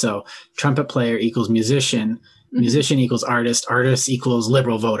associated. So trumpet player equals musician, musician equals artist, artist equals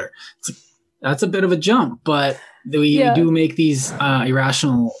liberal voter. That's a bit of a jump, but we do make these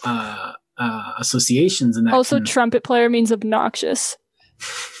irrational associations. And that also, trumpet player means obnoxious.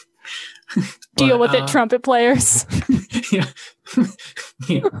 Deal with it, trumpet players.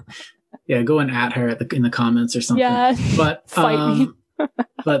 yeah, go and at her in the comments or something. Yeah, but fight me.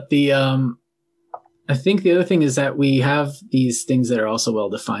 But I think the other thing is that we have these things that are also well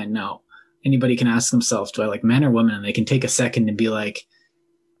defined now. Anybody can ask themselves, do I like men or women? And they can take a second and be like,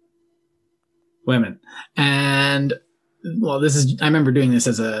 women. And well, I remember doing this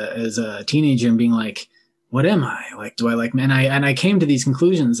as a teenager and being like, what am I? Like, do I like men? And I came to these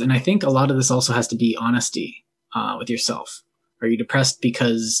conclusions. And I think a lot of this also has to be honesty with yourself. Are you depressed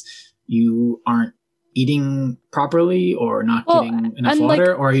because you aren't eating properly or not getting enough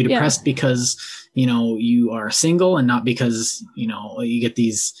water? Or are you depressed because, you are single and not because, you get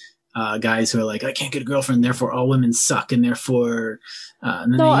these guys who are like, I can't get a girlfriend, therefore all women suck, and therefore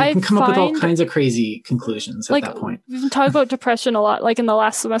and then you can come up with all kinds of crazy conclusions at that point. We've been talking about depression a lot, like in the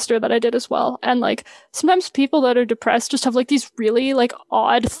last semester that I did as well. And like sometimes people that are depressed just have like these really like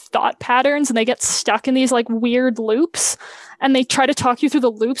odd thought patterns, and they get stuck in these like weird loops, and they try to talk you through the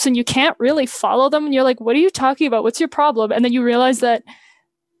loops and you can't really follow them, and you're like, what are you talking about? What's your problem? And then you realize that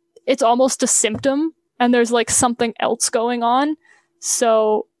it's almost a symptom and there's like something else going on.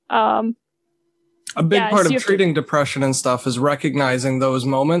 So a big part of treating depression and stuff is recognizing those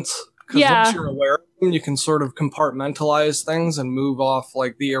moments. Because once you're aware of them, you can sort of compartmentalize things and move off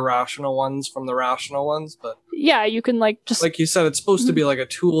like the irrational ones from the rational ones. But yeah, you can like just, like you said, it's supposed to be like a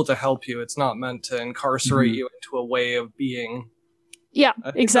tool to help you. It's not meant to incarcerate you into a way of being. Yeah,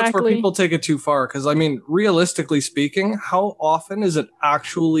 I think that's where people take it too far. Because I mean, realistically speaking, how often is it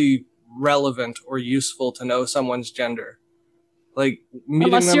actually relevant or useful to know someone's gender? Like,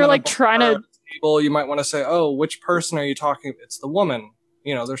 unless you're like trying to table, you might want to say, oh, which person are you talking? It's the woman.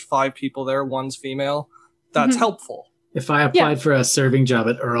 There's 5 people there, one's female. That's helpful. If I applied for a serving job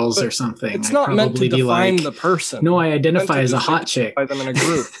at Earl's or something, it's not meant to define the person. No, I identify as a hot chick. By them in a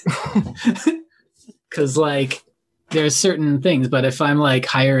group. Because like there's certain things, but if I'm like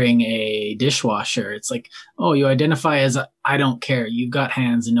hiring a dishwasher, it's like, oh, you identify as I don't care. You've got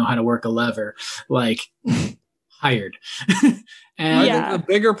hands and know how to work a lever. Like, hired. And I think the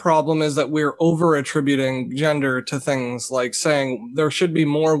bigger problem is that we're over attributing gender to things, like saying there should be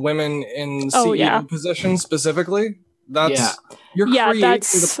more women in CEO positions specifically. You're creating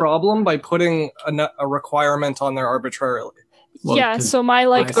the problem by putting a requirement on there arbitrarily. Well, so my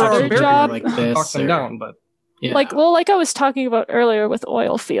like other job, like this, talk them down, but like I was talking about earlier with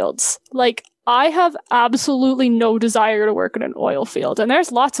oil fields, like I have absolutely no desire to work in an oil field. And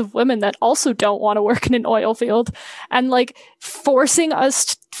there's lots of women that also don't want to work in an oil field. And like forcing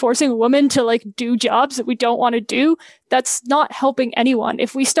women to like do jobs that we don't want to do, that's not helping anyone.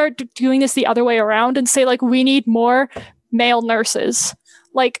 If we start doing this the other way around and say like, we need more male nurses,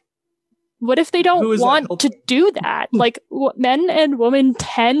 like what if they don't want to do that? Like men and women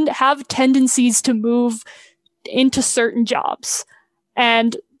have tendencies to move into certain jobs.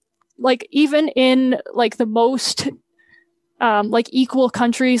 And like even in like the most like equal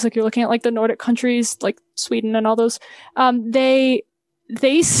countries, like you're looking at like the Nordic countries, like Sweden and all those, they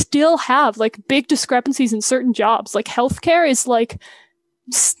still have like big discrepancies in certain jobs. Like healthcare is like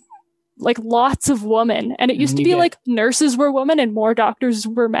lots of women, and it used to be like nurses were women and more doctors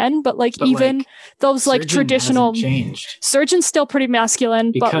were men, but even like, those like traditional surgeons still pretty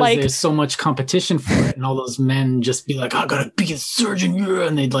masculine, because but like there's so much competition for it, and all those men just be like, I gotta be a surgeon,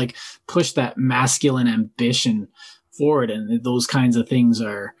 and they'd like push that masculine ambition forward, and those kinds of things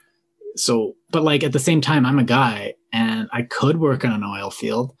are so. But like at the same time, I'm a guy and I could work in an oil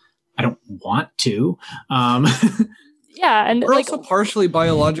field. I don't want to. Yeah, and we're also partially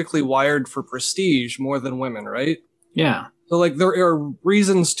biologically wired for prestige more than women, right? Yeah. So like there are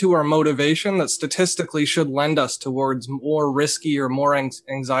reasons to our motivation that statistically should lend us towards more risky or more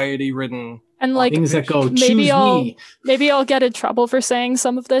anxiety-ridden and like things that go, maybe I'll get in trouble for saying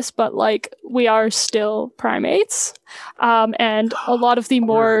some of this, but like we are still primates, and a lot of the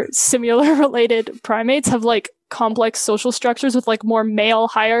more similar related primates have like complex social structures with like more male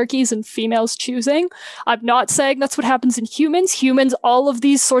hierarchies and females choosing. I'm not saying that's what happens in humans. Humans, all of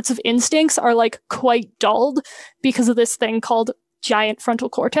these sorts of instincts are like quite dulled because of this thing called giant frontal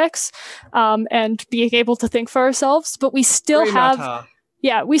cortex, and being able to think for ourselves. But we still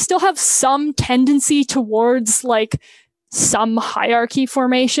we still have some tendency towards like some hierarchy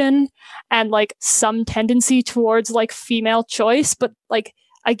formation and like some tendency towards like female choice. But like,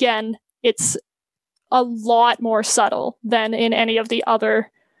 again, it's a lot more subtle than in any of the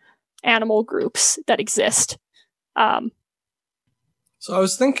other animal groups that exist. So I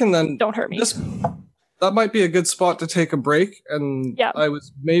was thinking then, don't hurt me. That might be a good spot to take a break. And I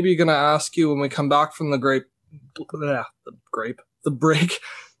was maybe going to ask you when we come back from the break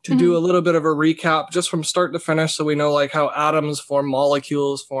to do a little bit of a recap just from start to finish. So we know like how atoms form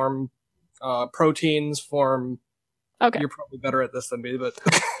molecules, form proteins, form. Okay. You're probably better at this than me,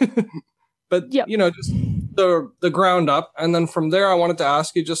 but you know, just the ground up. And then from there, I wanted to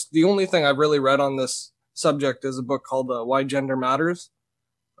ask you just the only thing I've really read on this subject is a book called Why Gender Matters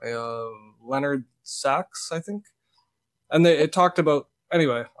by Leonard Sachs, I think. And it talked about,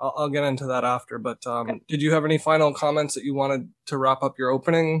 anyway, I'll get into that after. But did you have any final comments that you wanted to wrap up your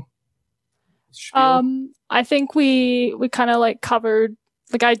opening spiel? I think we kind of like covered,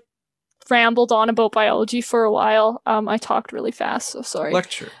 like I rambled on about biology for a while. I talked really fast, so sorry.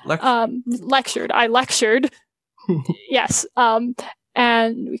 Lectured. I lectured. Yes.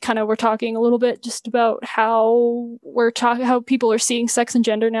 And we kind of were talking a little bit just about how people are seeing sex and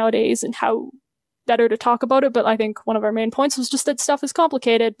gender nowadays and how better to talk about it. But I think one of our main points was just that stuff is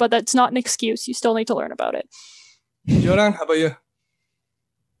complicated, but that's not an excuse. You still need to learn about it. Jordan, how about you?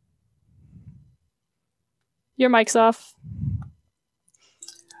 Your mic's off.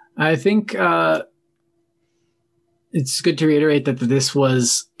 I think it's good to reiterate that this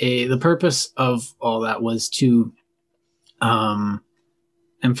was the purpose of all that was to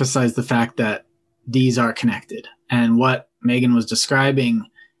emphasize the fact that these are connected. And what Megan was describing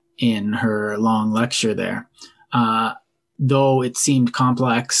in her long lecture there, though it seemed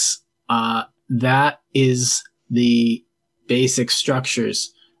complex, that is the basic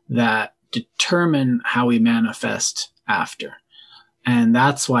structures that determine how we manifest after. And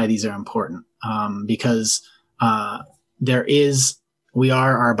that's why these are important, because we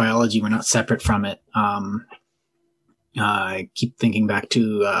are our biology. We're not separate from it. I keep thinking back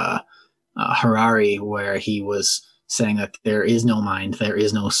to Harari, where he was saying that there is no mind, there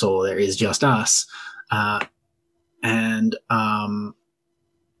is no soul, there is just us. And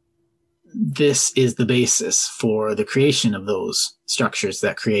this is the basis for the creation of those structures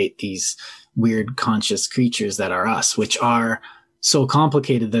that create these weird conscious creatures that are us, which are so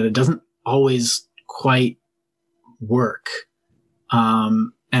complicated that it doesn't always quite work.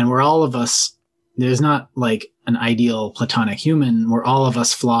 And we're all of us, there's not like an ideal platonic human. We're all of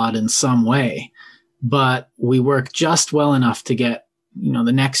us flawed in some way, but we work just well enough to get,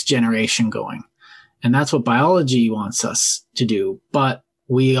 the next generation going. And that's what biology wants us to do. But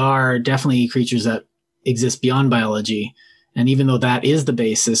we are definitely creatures that exist beyond biology. And even though that is the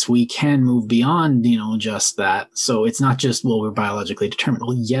basis, we can move beyond, just that. So it's not just, well, we're biologically determined.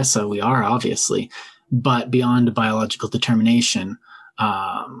 Well, yes, we are, obviously. But beyond biological determination,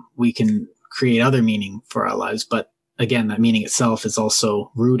 we can create other meaning for our lives. But again, that meaning itself is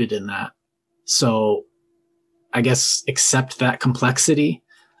also rooted in that. So I guess accept that complexity,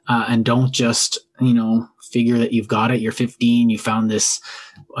 and don't just, figure that you've got it. You're 15, you found this,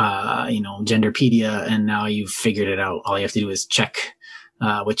 Genderpedia, and now you've figured it out. All you have to do is check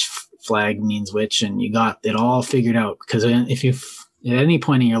which flag means which, and you got it all figured out. Because if you've, at any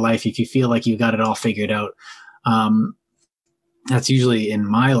point in your life, if you feel like you've got it all figured out, that's usually in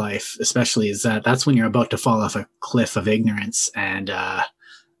my life, especially, that's when you're about to fall off a cliff of ignorance and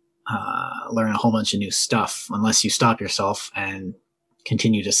learn a whole bunch of new stuff, unless you stop yourself and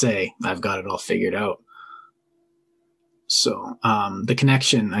continue to say, I've got it all figured out. So the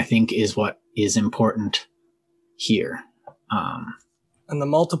connection, I think, is what is important here. And the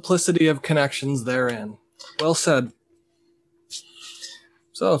multiplicity of connections therein. Well said.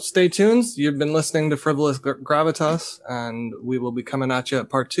 So stay tuned. You've been listening to Frivolous Gravitas, and we will be coming at you at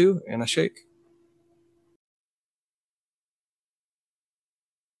part 2 in a shake.